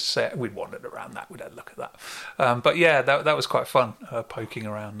 closed set. We'd wandered around that. We'd had a look at that. But yeah, that was quite fun, poking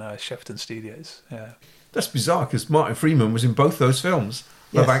around Shepperton Studios. Yeah. That's bizarre because Martin Freeman was in both those films.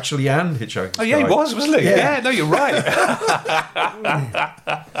 Love Actually and Hitchhiker's Guide. Oh, yeah, he was, wasn't he? Yeah, no, you're right.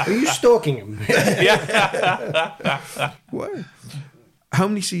 Are you stalking him? What? How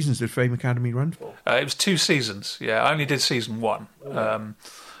many seasons did Fame Academy run for? It was 2 seasons. Yeah, I only did season 1,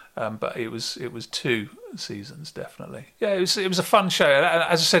 but it was 2 seasons definitely. Yeah, it was a fun show.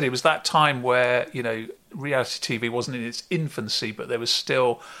 As I said, it was that time where reality TV wasn't in its infancy, but there was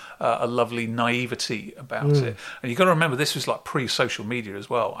still a lovely naivety about it. And you've got to remember, this was like pre-social media as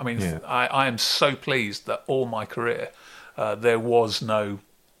well. I mean, I am so pleased that all my career there was no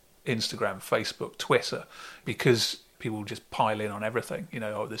Instagram, Facebook, Twitter, because people would just pile in on everything.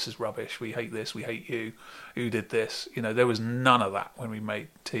 Oh, this is rubbish. We hate this. We hate you. Who did this? There was none of that when we made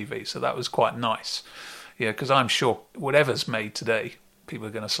TV. So that was quite nice. Because I'm sure whatever's made today, people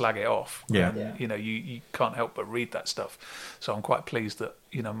are going to slag it off. Yeah. You can't help but read that stuff. So I'm quite pleased that,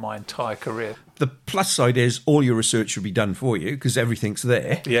 my entire career. The plus side is all your research should be done for you because everything's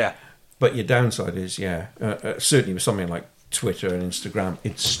there. Yeah. But your downside is, certainly with something like Twitter and Instagram,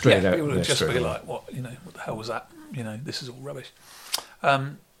 it's straight out. People would just be like, what the hell was that? This is all rubbish.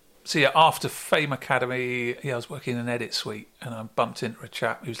 So after Fame Academy, I was working in an edit suite and I bumped into a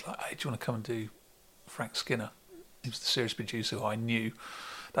chap who was like, hey, do you want to come and do Frank Skinner? He was the series producer who I knew.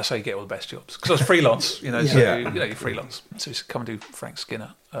 That's how you get all the best jobs. Because I was freelance, you're freelance. So he said, come and do Frank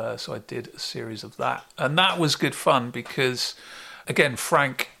Skinner. So I did a series of that. And that was good fun because, again,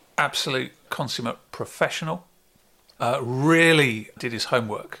 Frank, absolute consummate professional, really did his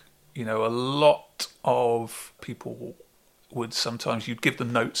homework. A lot of people would sometimes, you'd give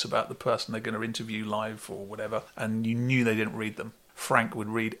them notes about the person they're going to interview live or whatever, and you knew they didn't read them. Frank would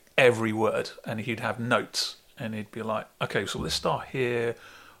read every word and he'd have notes. And he'd be like, okay, so let's start here.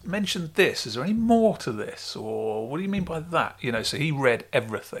 Mention this. Is there any more to this? Or what do you mean by that? So he read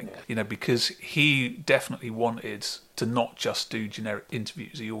everything, because he definitely wanted to not just do generic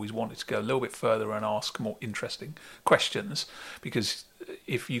interviews. He always wanted to go a little bit further and ask more interesting questions. Because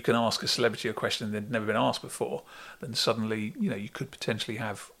if you can ask a celebrity a question that had never been asked before, then suddenly, you could potentially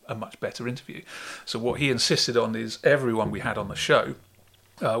have a much better interview. So what he insisted on is everyone we had on the show,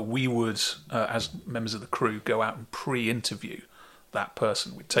 we would, as members of the crew, go out and pre-interview that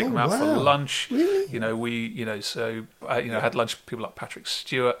person. We'd take them out for lunch. Really? Had lunch with people like Patrick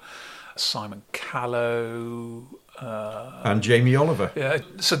Stewart, Simon Callow, and Jamie Oliver. Yeah.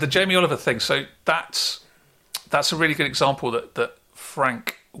 So the Jamie Oliver thing. So that's a really good example that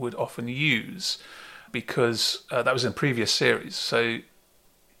Frank would often use because that was in a previous series. So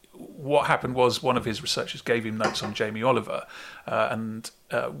what happened was one of his researchers gave him notes on Jamie Oliver, and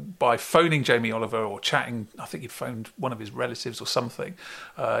by phoning Jamie Oliver or chatting, I think he phoned one of his relatives or something,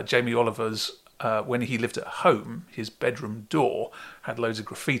 Jamie Oliver's, when he lived at home, his bedroom door had loads of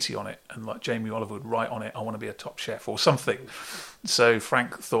graffiti on it, and like Jamie Oliver would write on it, "I want to be a top chef" or something. So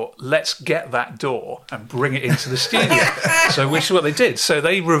Frank thought, let's get that door and bring it into the studio. So which is what they did. So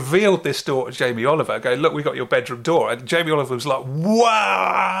they revealed this door to Jamie Oliver, go, "Look, we got your bedroom door." And Jamie Oliver was like,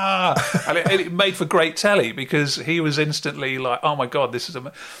 "Wow!" And it made for great telly, because he was instantly like, "Oh my God, this is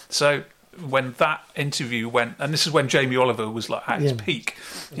amazing." So when that interview went, and this is when Jamie Oliver was like at his peak,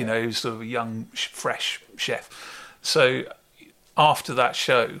 you know, he was sort of a young, fresh chef. So after that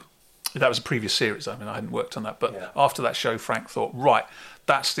show, that was a previous series, I mean, I hadn't worked on that, but after that show, Frank thought, right,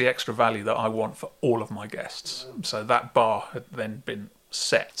 that's the extra value that I want for all of my guests. So that bar had then been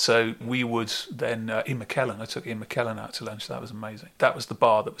set. So we would then, Ian McKellen, I took Ian McKellen out to lunch, that was amazing. That was the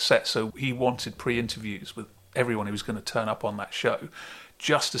bar that was set, so he wanted pre-interviews with everyone who was going to turn up on that show,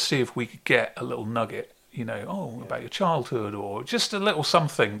 just to see if we could get a little nugget, you know, about your childhood, or just a little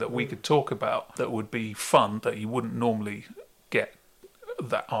something that we could talk about that would be fun, that you wouldn't normally get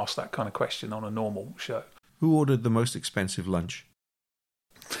asked that kind of question on a normal show. Who ordered the most expensive lunch?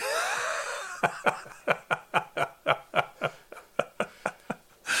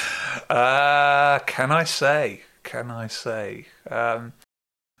 Can I say?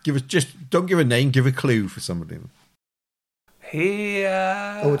 Don't give a name, give a clue for somebody.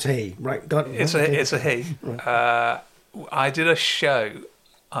 It's he, right? Got it. It's a he. Right. I did a show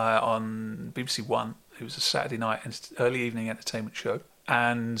on BBC One. It was a Saturday night early evening entertainment show,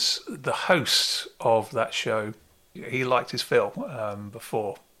 and the host of that show, he liked his fill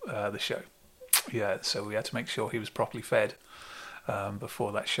before the show. Yeah, so we had to make sure he was properly fed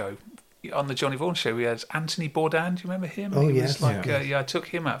before that show. On the Johnny Vaughan show, we had Anthony Bourdain. Do you remember him? Oh, he yes. was like, I took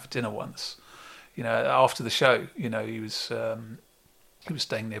him out for dinner once. You know, after the show, you know, he was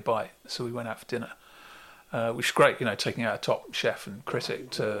staying nearby, so we went out for dinner, which is great. You know, taking out a top chef and critic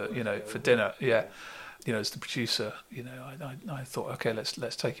to, you know, for dinner. Yeah, you know, as the producer, you know, I thought, okay,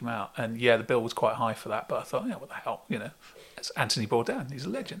 let's take him out, and yeah, the bill was quite high for that, but I thought, yeah, what the hell, you know, it's Anthony Bourdain, he's a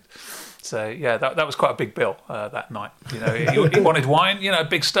legend. So yeah, that was quite a big bill that night. You know, he wanted wine, you know, a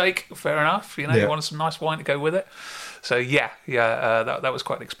big steak, fair enough. You know, he wanted some nice wine to go with it. So that was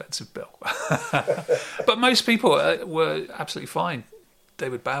quite an expensive bill. But most people were absolutely fine.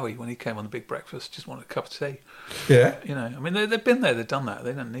 David Bowie, when he came on The Big Breakfast, just wanted a cup of tea. Yeah. You know, I mean, they've been there, they've done that.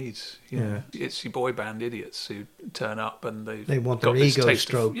 They don't need, you know, it's your boy band idiots who turn up and they want their ego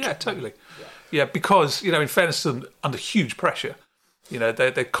stroked. Yeah, totally. Yeah, because, you know, in fairness to them, under huge pressure, you know,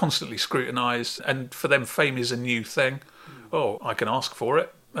 they're constantly scrutinised, and for them, fame is a new thing. Oh, I can ask for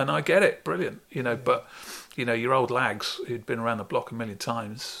it, and I get it, brilliant. You know, but, you know, your old lags who'd been around the block a million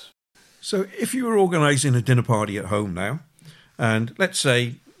times. So if you were organising a dinner party at home now, and let's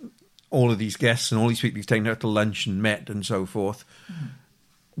say all of these guests and all these people you've taken out to lunch and met and so forth,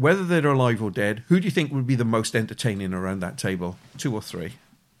 whether they're alive or dead, who do you think would be the most entertaining around that table? 2 or 3?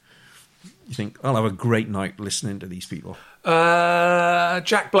 You think, I'll have a great night listening to these people?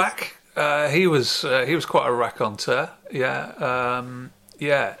 Jack Black. He was quite a raconteur.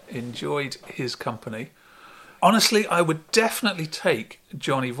 Yeah, enjoyed his company. Honestly, I would definitely take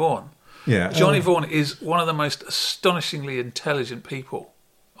Johnny Vaughan. Yeah, Johnny Vaughan is one of the most astonishingly intelligent people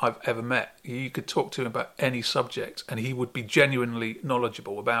I've ever met. You could talk to him about any subject and he would be genuinely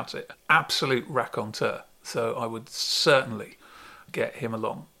knowledgeable about it. Absolute raconteur. So I would certainly get him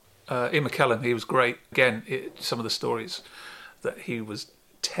along. Ian McKellen, he was great. Again, some of the stories that he was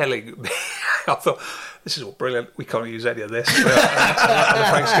telling me, I thought, this is all brilliant. We can't use any of this.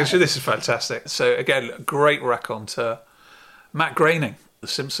 This is fantastic. So again, great raconteur. Matt Groening, the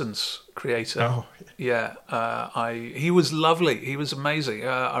Simpsons creator. Oh, he was lovely. He was amazing.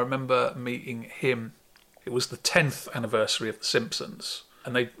 I remember meeting him. It was the 10th anniversary of The Simpsons,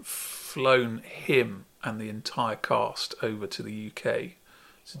 and they'd flown him and the entire cast over to the UK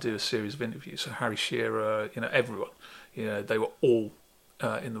to do a series of interviews. So Harry Shearer, you know, everyone, you know, they were all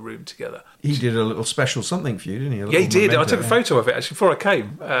in the room together. He did a little special something for you, didn't he? Yeah, he did. I took a photo of it actually before I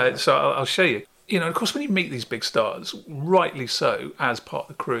came, so I'll show you. You know, of course, when you meet these big stars, rightly so, as part of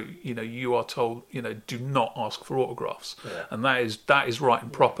the crew, you know, you are told, you know, do not ask for autographs, and that is right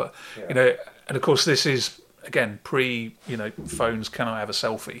and proper. You know, and of course, this is again pre, you know, phones. Can I have a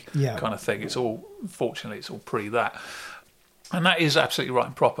selfie? Kind of thing. It's all, fortunately, it's all pre that, and that is absolutely right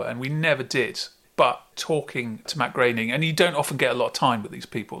and proper. And we never did. But talking to Matt Groening, and you don't often get a lot of time with these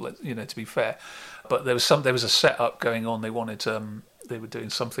people, you know, to be fair. But there was a setup going on. They wanted. They were doing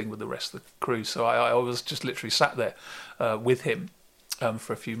something with the rest of the crew, so I was just literally sat there with him,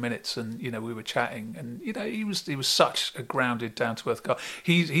 for a few minutes, and we were chatting, and he was such a grounded, down to earth guy.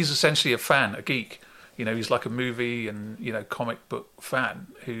 He's essentially a fan, a geek. He's like a movie and comic book fan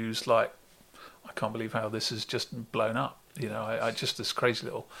who's like, I can't believe how this has just blown up. I just this crazy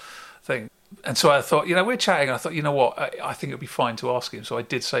little thing. And so I thought, we're chatting. And I thought, what, I think it'd be fine to ask him. So I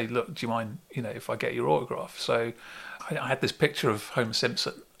did say, look, do you mind, if I get your autograph? So I had this picture of Homer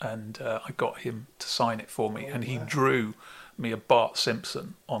Simpson, and I got him to sign it for me, and he drew me a Bart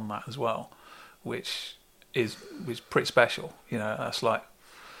Simpson on that as well, which was pretty special. That's like,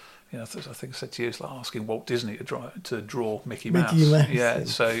 I think I said to you, it's like asking Walt Disney to draw Mickey Mouse. Yeah,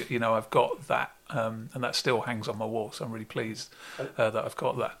 so I've got that, and that still hangs on my wall. So I'm really pleased that I've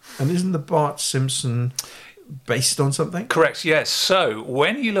got that. And isn't the Bart Simpson based on something? Correct. Yes. So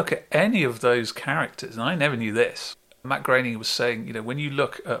when you look at any of those characters, and I never knew this, Matt Groening was saying, when you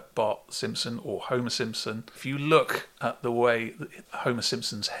look at Bart Simpson or Homer Simpson, if you look at the way Homer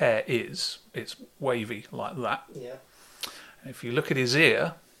Simpson's hair is, it's wavy like that. Yeah. And if you look at his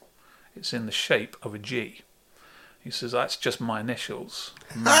ear, it's in the shape of a G. He says, that's just my initials,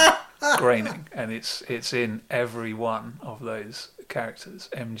 Matt Groening, and it's in every one of those characters,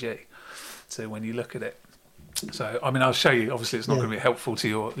 MG. So when you look at it, so I'll show you. Obviously, it's not going to be helpful to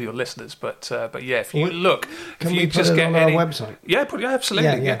your listeners, but yeah, if you look, can we just get on our website? Yeah,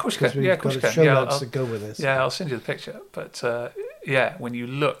 absolutely. Yeah, of course you can. Yeah, of course you can. Yeah, to go with this. Yeah, I'll send you the picture. But yeah, when you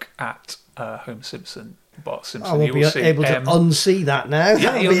look at Homer Simpson, Bart Simpson, I won't be able to unsee that now.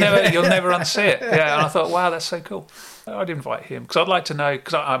 Yeah, you'll never unsee it. Yeah, and I thought, wow, that's so cool. I'd invite him because I'd like to know,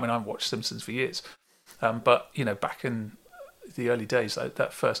 because I've watched Simpsons for years, but back in the early days,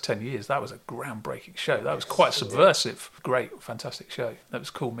 that first 10 years, that was a groundbreaking show. That was quite subversive. Great, fantastic show. That was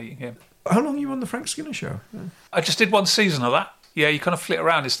cool meeting him. How long are you on the Frank Skinner show? Yeah. I just did one season of that. Yeah, you kind of flit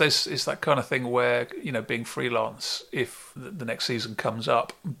around. It's that kind of thing where, being freelance, if the next season comes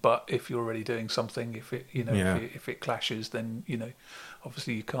up, but if you're already doing something, if it, if it clashes, then,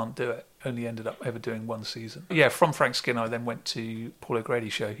 obviously you can't do it. Only ended up ever doing one season. Yeah, from Frank Skinner, I then went to Paul O'Grady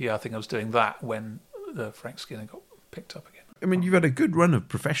show. Yeah, I think I was doing that when the Frank Skinner got picked up again. You've had a good run of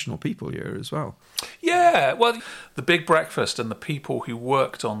professional people here as well. Yeah, well, the Big Breakfast and the people who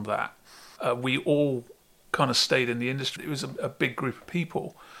worked on that, we all kind of stayed in the industry. It was a big group of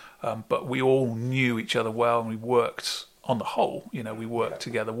people, but we all knew each other well, and we worked on the whole. We worked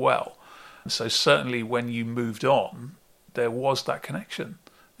together well. So certainly when you moved on, there was that connection.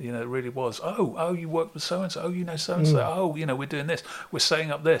 It really was. Oh, you worked with so-and-so. Oh, so-and-so. Oh, we're doing this. We're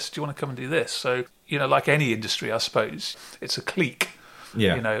setting up this. Do you want to come and do this? So, like any industry, I suppose, it's a clique.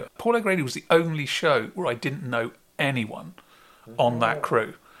 Yeah. Paul O'Grady was the only show where I didn't know anyone on that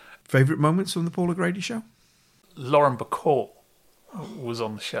crew. Favourite moments from the Paul O'Grady show? Lauren Bacall was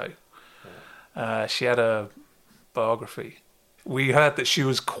on the show. She had a biography. We heard that she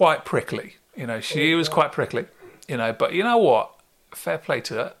was quite prickly. She was quite prickly. But you know what? Fair play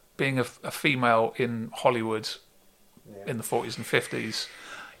to her. Being a female in Hollywood in the 40s and 50s,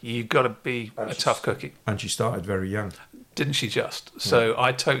 you've got to be a tough cookie. And she started very young. Didn't she just? So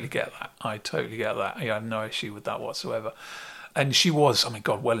I totally get that. I have no issue with that whatsoever. And she was,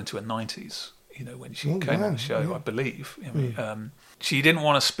 well into her 90s, when she came on the show, I believe. She didn't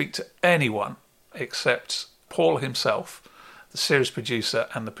want to speak to anyone except Paul himself, the series producer,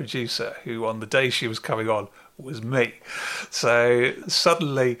 and the producer, who on the day she was coming on was me. So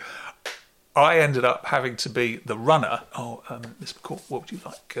suddenly I ended up having to be the runner. Miss McCall, what would you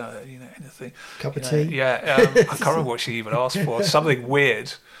like? Anything? Cup of tea? Yeah, I can't remember what she even asked for. Something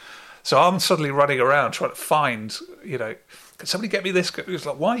weird. So I'm suddenly running around trying to find, can somebody get me this? It's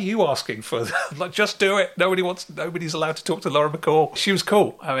like, why are you asking for that? Like, just do it. Nobody's allowed to talk to Laura McCall. She was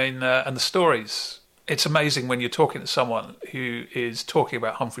cool. And the stories, it's amazing when you're talking to someone who is talking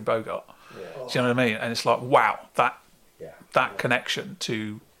about Humphrey Bogart. Yeah. Do you know what I mean? And it's like, wow, that connection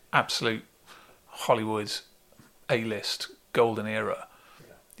to absolute Hollywood A-list golden era.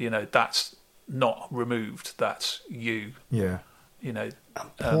 Yeah. That's not removed. That's you. Yeah.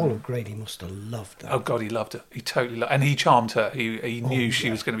 Paul O'Grady must have loved her. Oh God, he loved her. He totally loved her. And he charmed her. He knew she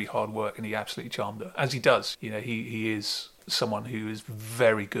was going to be hard work, and he absolutely charmed her, as he does. He is someone who is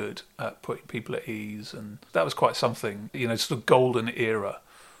very good at putting people at ease, and that was quite something. Sort of golden era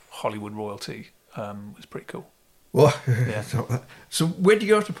Hollywood royalty was pretty cool. Well, yeah. So where do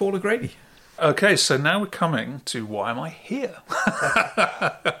you go to Paul O'Grady? Okay, so now we're coming to why am I here?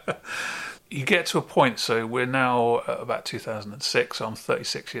 You get to a point, so we're now about 2006, so I'm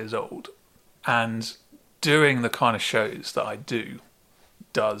 36 years old, and doing the kind of shows that I do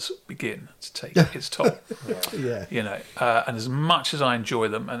does begin to take its toll. Yeah. You know, and as much as I enjoy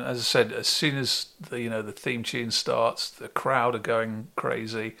them, and as I said, as soon as the theme tune starts, the crowd are going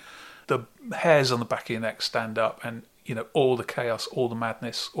crazy, the hairs on the back of your neck stand up, and all the chaos, all the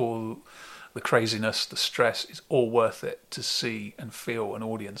madness, all the craziness, the stress is all worth it to see and feel an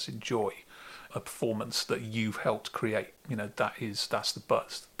audience enjoy a performance that you've helped create. That's the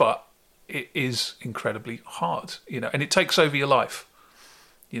buzz. But it is incredibly hard, and it takes over your life.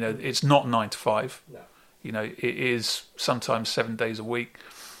 It's not 9 to 5. No. It is sometimes 7 days a week.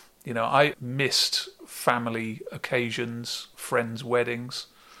 I missed family occasions, friends' weddings,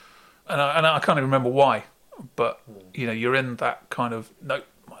 and I can't even remember why. But you're in that kind of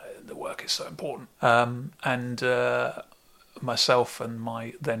the work is so important. And myself and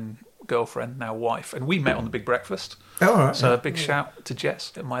my then girlfriend, now wife, and we met on the Big Breakfast. Oh, all right. So a big shout to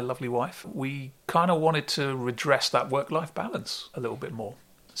Jess, my lovely wife. We kind of wanted to redress that work-life balance a little bit more.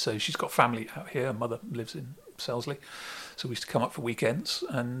 So she's got family out here. Her mother lives in Selsley. So we used to come up for weekends,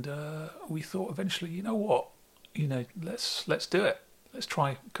 and we thought eventually, you know what, let's do it. Let's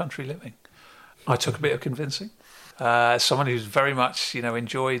try country living. I took a bit of convincing. Someone who's very much,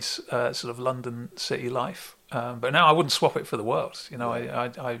 enjoyed sort of London city life, but now I wouldn't swap it for the world.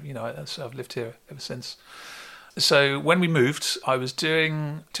 I've lived here ever since. So when we moved, I was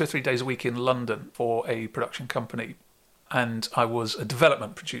doing 2 or 3 days a week in London for a production company, and I was a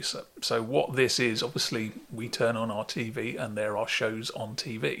development producer. So what this is, obviously, we turn on our TV and there are shows on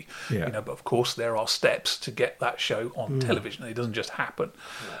TV. Yeah. But of course there are steps to get that show on television. It doesn't just happen.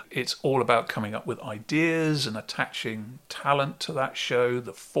 Yeah. It's all about coming up with ideas and attaching talent to that show,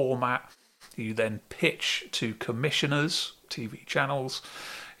 the format. You then pitch to commissioners, TV channels,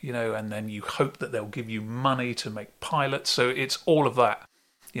 and then you hope that they'll give you money to make pilots. So it's all of that.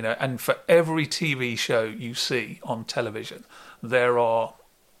 And for every TV show you see on television, there are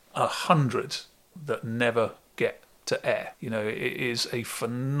 100 that never get to air. It is a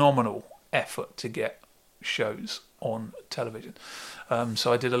phenomenal effort to get shows on television.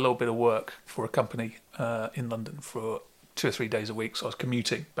 So I did a little bit of work for a company in London for 2 or 3 days a week. So I was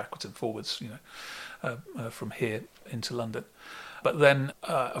commuting backwards and forwards, from here into London. But then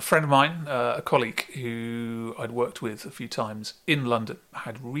a friend of mine, a colleague who I'd worked with a few times in London,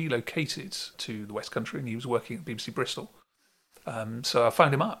 had relocated to the West Country, and he was working at BBC Bristol. So I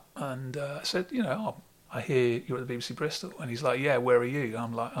phoned him up and I said, I hear you're at the BBC Bristol. And he's like, yeah, where are you?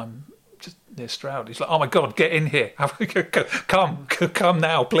 I'm like, I'm just near Stroud. He's like, oh my God, get in here. Come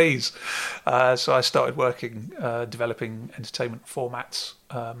now, please. So I started working, developing entertainment formats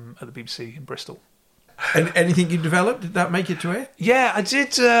at the BBC in Bristol. And anything you developed, did that make it to air? Yeah, I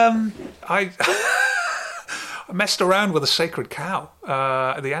did. I messed around with a sacred cow,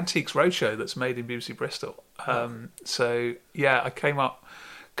 the Antiques Roadshow that's made in BBC Bristol. So yeah, I came up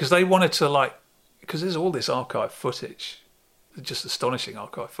because they wanted to because there's all this archive footage, just astonishing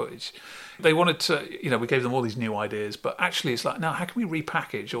archive footage. They wanted to, we gave them all these new ideas, but actually it's like, now how can we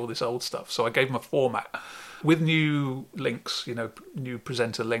repackage all this old stuff? So I gave them a format with new links, new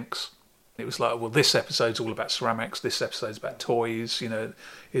presenter links. It was like, well, this episode's all about ceramics, this episode's about toys,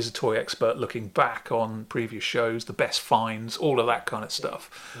 here's a toy expert looking back on previous shows, the best finds, all of that kind of stuff.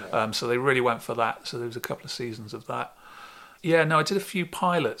 Yeah. So they really went for that. So there was a couple of seasons of that. Yeah, no, I did a few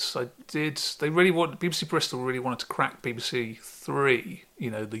pilots. BBC Bristol really wanted to crack BBC Three,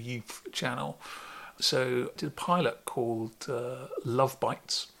 the youth channel. So I did a pilot called Love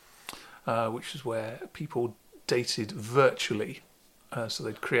Bites, which is where people dated virtually. So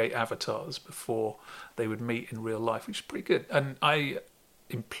they'd create avatars before they would meet in real life, which is pretty good. And I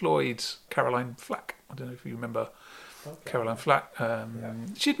employed Caroline Flack. I don't know if you remember Caroline Flack.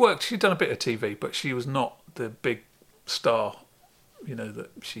 She'd done a bit of TV, but she was not the big star, that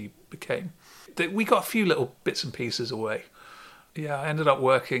she became. We got a few little bits and pieces away. Yeah, I ended up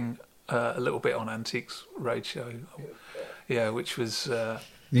working a little bit on Antiques Roadshow. Yeah, which was...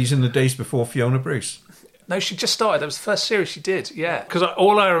 These in the days before Fiona Bruce? No, she just started. That was the first series she did, yeah. Because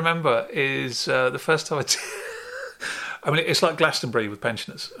all I remember is the first time I did... I mean, it's like Glastonbury with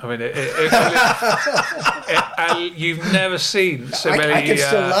pensioners. I mean, and you've never seen so many... I can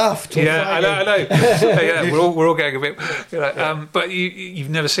still laugh. Yeah, I know. Yeah, we're all getting a bit... but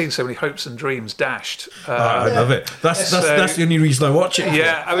you've never seen so many hopes and dreams dashed. I love it. That's the only reason I watch it.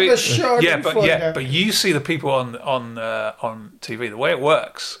 Yeah, I mean, but you see the people on TV. The way it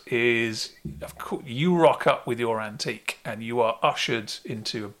works is, of course, you rock up with your antique, and you are ushered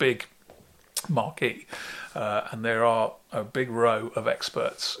into a big marquee. And there are a big row of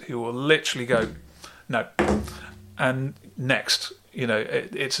experts who will literally go, no, and next.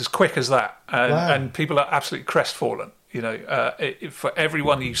 It's as quick as that, and people are absolutely crestfallen. You know, for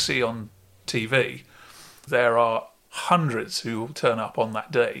everyone you see on TV, there are hundreds who will turn up on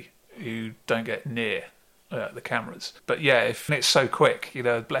that day who don't get near the cameras. But yeah, if it's so quick, you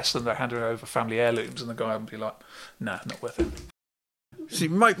know, bless them, they're handing over family heirlooms, and the guy will be like, "No, not worth it." See,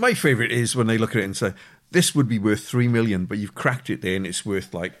 my favourite is when they look at it and say, this would be worth 3 million, but you've cracked it there and it's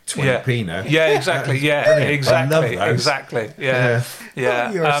worth like 20p now. Yeah, exactly. Yeah, Brilliant. I love exactly. those. Exactly. Yeah.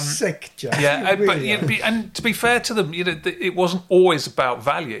 Oh, you're sick, Jack. Yeah, You really are. and to be fair to them, you know, it wasn't always about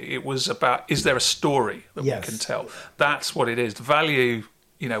value. It was about, is there a story that Yes. we can tell? That's what it is. The value,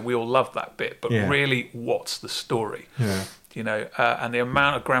 you know, we all love that bit, but Yeah. really, what's the story? Yeah. You know, and the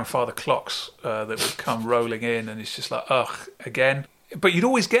amount of grandfather clocks that would come rolling in, and it's just like, ugh, again. But you'd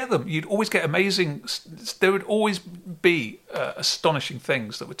always get them. You'd always get amazing. There would always be astonishing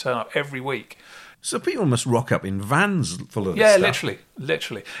things that would turn up every week. So people must rock up in vans full of Yeah, stuff.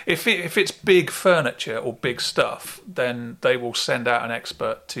 literally. If it's big furniture or big stuff, then they will send out an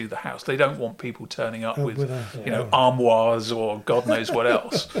expert to the house. They don't want people turning up with you know, armoires or God knows what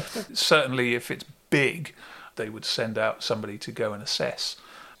else. Certainly, if it's big, they would send out somebody to go and assess.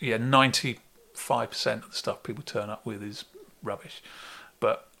 Yeah, 95% of the stuff people turn up with is rubbish,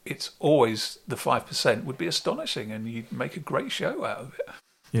 but it's always the 5% would be astonishing, and you'd make a great show out of it.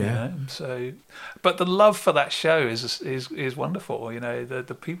 Yeah. You know? So, but the love for that show is wonderful. You know,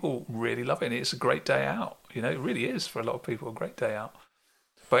 the people really love it. And it's a great day out. You know, it really is for a lot of people a great day out.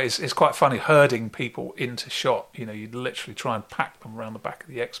 But it's quite funny herding people into shot. You know, you'd literally try and pack them around the back of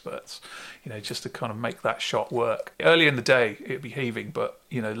the experts, you know, just to kind of make that shot work. Early in the day, it'd be heaving, but,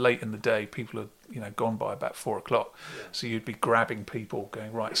 you know, late in the day, people had, you know, gone by about 4 o'clock. Yeah. So you'd be grabbing people,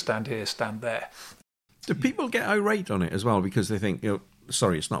 going, right, stand here, stand there. Do people get irate on it as well because they think, you know,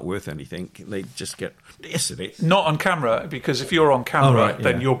 sorry, it's not worth anything? They just get, yes, it is. Not on camera, because if you're on camera,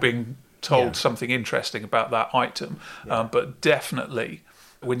 then yeah. you're being told something interesting about that item. Yeah. But definitely,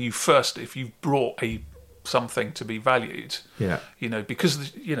 when you first, if you've brought something to be valued, you know,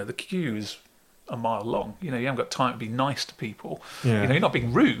 because the queue is a mile long. You know, you haven't got time to be nice to people. Yeah. You know, you're not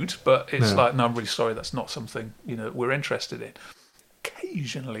being rude, but it's like, no, I'm really sorry, that's not something, you know, we're interested in.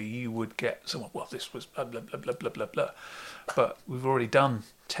 Occasionally, you would get someone, well, this was blah blah blah blah blah blah blah, but we've already done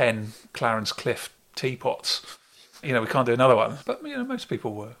 10 Clarence Cliff teapots. You know, we can't do another one. But you know, most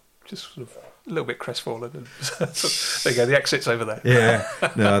people were just sort of a little bit crestfallen. And so, there you go, the exit's over there.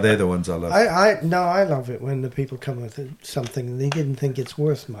 Yeah, no, they're the ones I love. I love it when the people come with something and they didn't think it's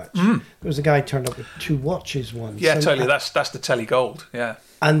worth much. There was a guy turned up with 2 watches once. Yeah, totally. That's the Telly Gold. Yeah.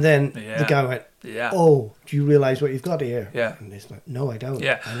 And then the guy went, "Oh, do you realise what you've got here?" Yeah. And he's like, "No, I don't."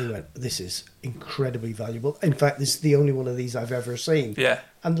 Yeah. And he went, "This is incredibly valuable. In fact, this is the only one of these I've ever seen." Yeah.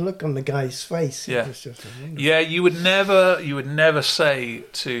 And the look on the guy's face, it was just wonderful. Yeah, you would never say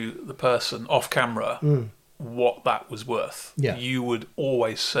to the person off camera what that was worth. Yeah. You would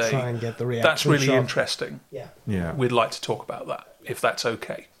always say, try and get the reaction "That's really shot." interesting. Yeah. We'd like to talk about that, if that's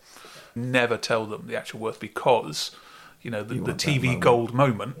okay." Never tell them the actual worth, because you know the TV Gold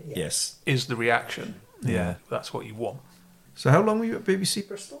moment is the reaction. Yeah, that's what you want. So how long were you at BBC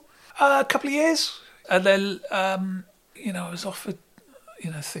Bristol? A couple of years, and then you know, I was offered,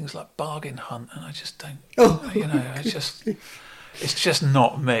 you know, things like Bargain Hunt, and I just don't. You know, it's just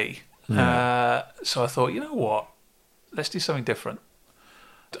not me. So I thought, you know what, let's do something different.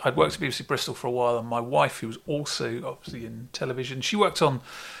 I'd worked at BBC Bristol for a while, and my wife, who was also obviously in television, she worked on,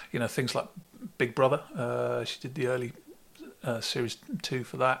 you know, things like Big Brother. She did the early series 2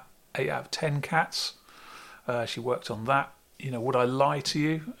 for that. 8 out of 10 Cats. She worked on that. You know, Would I Lie to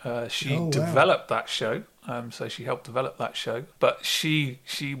You? She developed that show. So she helped develop that show. But she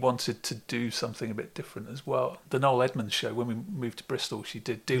wanted to do something a bit different as well. The Noel Edmonds show, when we moved to Bristol, she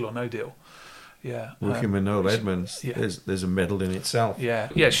did Deal or No Deal. Yeah, Working with Noel Edmonds, there's a medal in itself.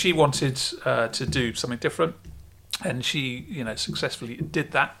 Yeah. She wanted to do something different, and she, you know, successfully did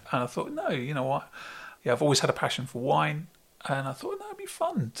that. And I thought, no, you know what? Yeah, I've always had a passion for wine, and I thought, no, it'd be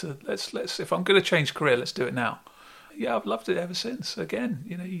fun to let's if I'm going to change career, let's do it now. Yeah, I've loved it ever since. Again,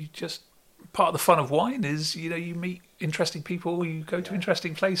 you know, you just, part of the fun of wine is, you know, you meet interesting people, you go to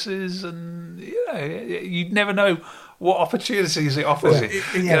interesting places, and you know, you never know what opportunities it offers you.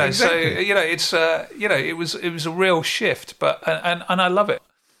 You know, exactly. So you know, it's you know, it was a real shift, but and I love it.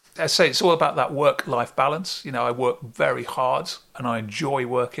 I say it's all about that work-life balance. You know, I work very hard and I enjoy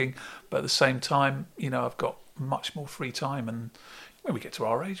working, but at the same time, you know, I've got much more free time. And when we get to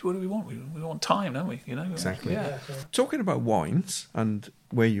our age, what do we want? We want time, don't we? You know, exactly. Yeah. Talking about wines and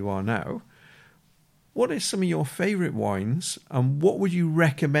where you are now, what are some of your favourite wines, and what would you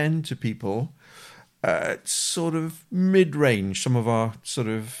recommend to people? Sort of mid-range, some of our sort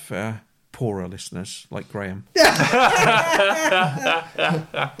of poorer listeners like Graham.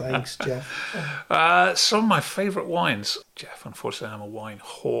 Thanks, Jeff. Some of my favourite wines. Jeff, unfortunately, I'm a wine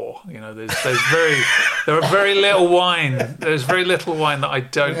whore. You know, there are very little wine. There's very little wine that I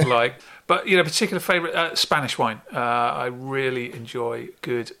don't like. But, you know, particular favourite, Spanish wine. I really enjoy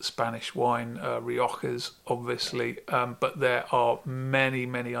good Spanish wine, Riojas, obviously. But there are many,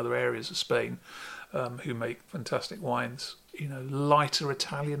 many other areas of Spain who make fantastic wines. You know, lighter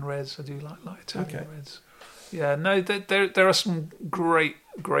Italian reds. I do like light Italian reds. Yeah, no, there are some great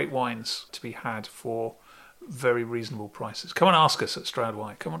wines to be had for very reasonable prices. Come and ask us at Stroud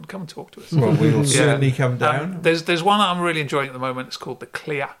Wine. Come and talk to us. Well, we will certainly come down. There's one that I'm really enjoying at the moment. It's called the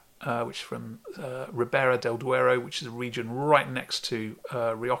Clia, which is from Ribera del Duero, which is a region right next to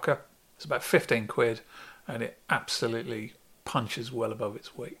Rioja. It's about 15 quid, and it absolutely punches well above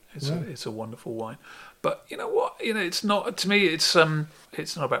its weight. It's a wonderful wine. But you know what? You know, it's not, to me, it's not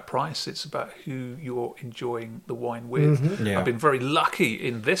about price. It's about who you're enjoying the wine with. Mm-hmm. Yeah. I've been very lucky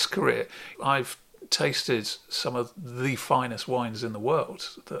in this career. I've tasted some of the finest wines in the world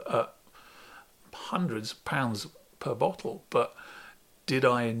that are hundreds of pounds per bottle. But did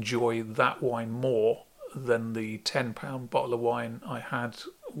I enjoy that wine more than the £10 bottle of wine I had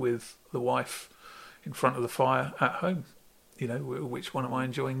with the wife in front of the fire at home? You know, which one am I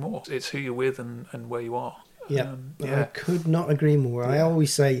enjoying more? It's who you're with and where you are. Yeah, I could not agree more. I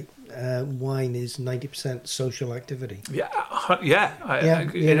always say wine is 90% social activity. Yeah.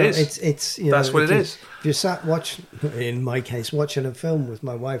 It is. It's that's what it is. If you sat in my case, watching a film with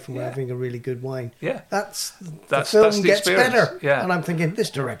my wife and we're having a really good wine, that's the film gets better. Yeah. And I'm thinking,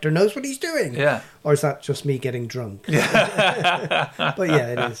 this director knows what he's doing. Yeah. Or is that just me getting drunk? Yeah. But yeah,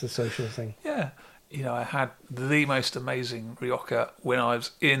 it is a social thing. Yeah. You know, I had the most amazing Rioja when I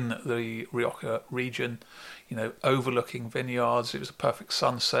was in the Rioja region, you know, overlooking vineyards. It was a perfect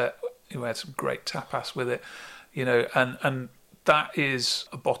sunset. We had some great tapas with it, you know, and that is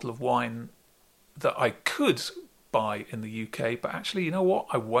a bottle of wine that I could buy in the UK, but actually, you know what?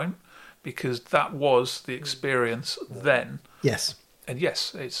 I won't, because that was the experience then. Yes. And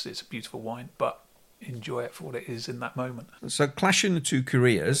yes, it's a beautiful wine, but enjoy it for what it is in that moment. So, clashing the two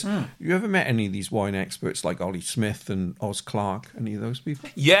careers, you ever met any of these wine experts like Ollie Smith and Oz Clarke? Any of those people?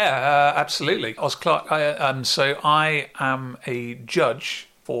 Yeah, absolutely. Oz Clarke. So I am a judge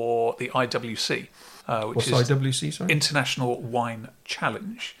for the IWC. Which is IWC, sorry? International Wine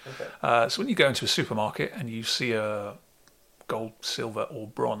Challenge. Okay. So when you go into a supermarket and you see a gold, silver or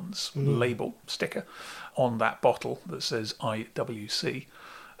bronze label, sticker on that bottle that says IWC,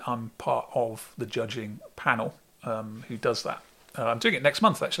 I'm part of the judging panel who does that. I'm doing it next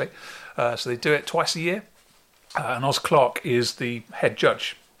month, actually. So they do it twice a year. And Oz Clarke is the head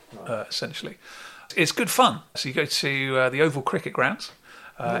judge, essentially. It's good fun. So you go to the Oval Cricket Grounds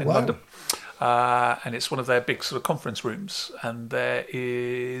in London. And it's one of their big sort of conference rooms. And there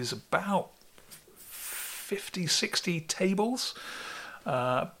is about 50, 60 tables,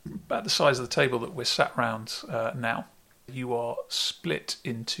 about the size of the table that we're sat around now. You are split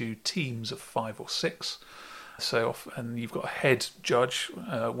into teams of 5 or 6. And you've got a head judge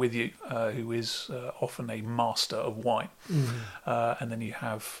with you who is often a master of wine. And then you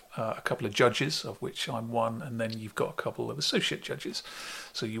have a couple of judges, of which I'm one, and then you've got a couple of associate judges.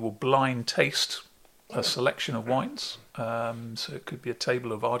 So you will blind taste a selection of wines. So it could be a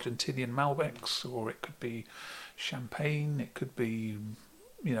table of Argentinian Malbecs, or it could be champagne, it could be,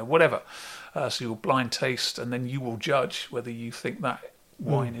 you know, whatever. So you'll blind taste, and then you will judge whether you think that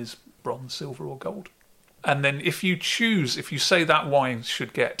wine is bronze, silver, or gold. And then if you say that wine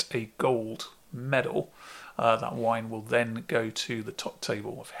should get a gold medal, that wine will then go to the top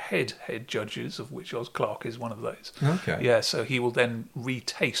table of head judges, of which Oz Clarke is one of those. Okay. Yeah, so he will then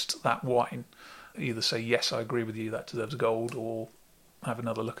retaste that wine, either say, yes, I agree with you, that deserves gold, or have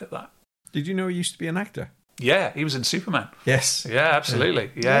another look at that. Did you know he used to be an actor? Yeah, he was in Superman. Yes. Yeah,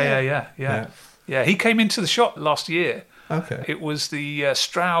 absolutely. Yeah. He came into the shop last year. Okay. It was the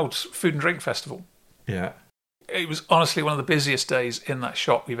Stroud Food and Drink Festival. Yeah. It was honestly one of the busiest days in that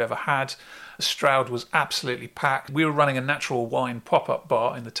shop we've ever had. Stroud was absolutely packed. We were running a natural wine pop-up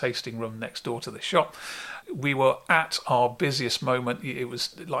bar in the tasting room next door to the shop. We were at our busiest moment. It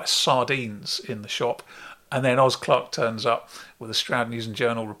was like sardines in the shop. And then Oz Clarke turns up with a Stroud News and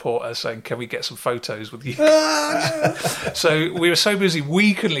Journal reporter saying, can we get some photos with you? So we were so busy,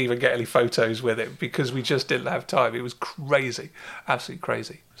 we couldn't even get any photos with it because we just didn't have time. It was crazy, absolutely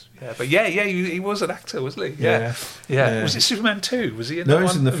crazy. Yeah, but he was an actor, wasn't he? Yeah. Was it Superman 2? Was he in that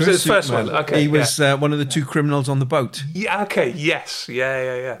one? No, he was in the first one. Okay, he was one of the two criminals on the boat. Yeah, okay, yes.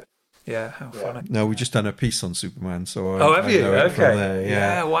 Yeah. Yeah, how funny. No, we just done a piece on Superman, so have you? Okay.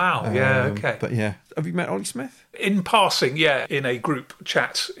 Yeah, wow. Okay. But yeah, have you met Ollie Smith? In passing, yeah, in a group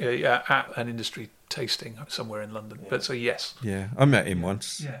chat at an industry tasting somewhere in London. But so yes. Yeah, I met him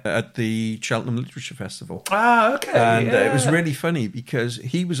once at the Cheltenham Literature Festival. Okay. And it was really funny because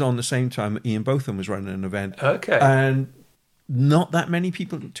he was on the same time that Ian Botham was running an event. Okay. And not that many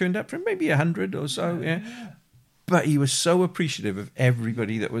people turned up for him, maybe 100 or so, yeah. But he was so appreciative of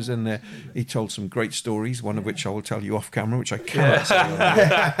everybody that was in there. He told some great stories, one of which I will tell you off camera, which I cannot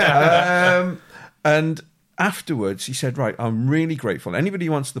say. And afterwards, he said, right, I'm really grateful. Anybody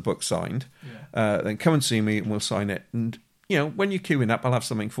who wants the book signed, then come and see me and we'll sign it. And, you know, when you're queuing up, I'll have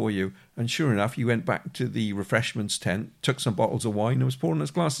something for you. And sure enough, he went back to the refreshments tent, took some bottles of wine and was pouring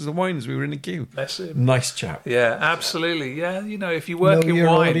us glasses of wine as we were in the queue. That's him. Nice chap. Yeah, absolutely. Yeah, you know, if you work in wine... Know your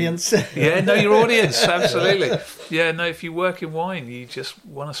audience. Yeah, know your audience, absolutely. Yeah, no, if you work in wine, you just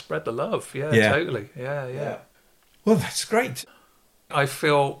want to spread the love. Yeah, totally. Yeah. Well, that's great. I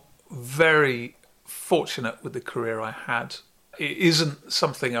feel very fortunate with the career I had. It isn't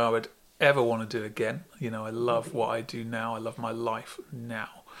something I would ever want to do again. You know, I love what I do now. I love my life now.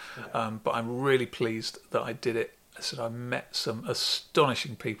 But I'm really pleased that I did it. I said I met some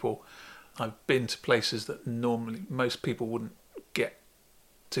astonishing people. I've been to places that normally most people wouldn't get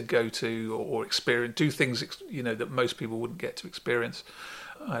to go to or experience, do things, you know, that most people wouldn't get to experience.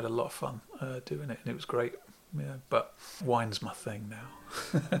 I had a lot of fun doing it, and it was great. Yeah, but wine's my thing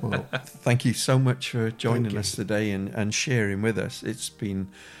now. Well, thank you so much for joining us today and sharing with us. It's been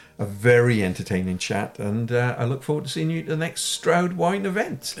a very entertaining chat, and I look forward to seeing you at the next Stroud Wine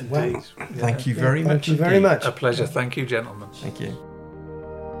event. Indeed. Thank you very much. Thank you very much. A pleasure. Thank you, gentlemen. Thank you.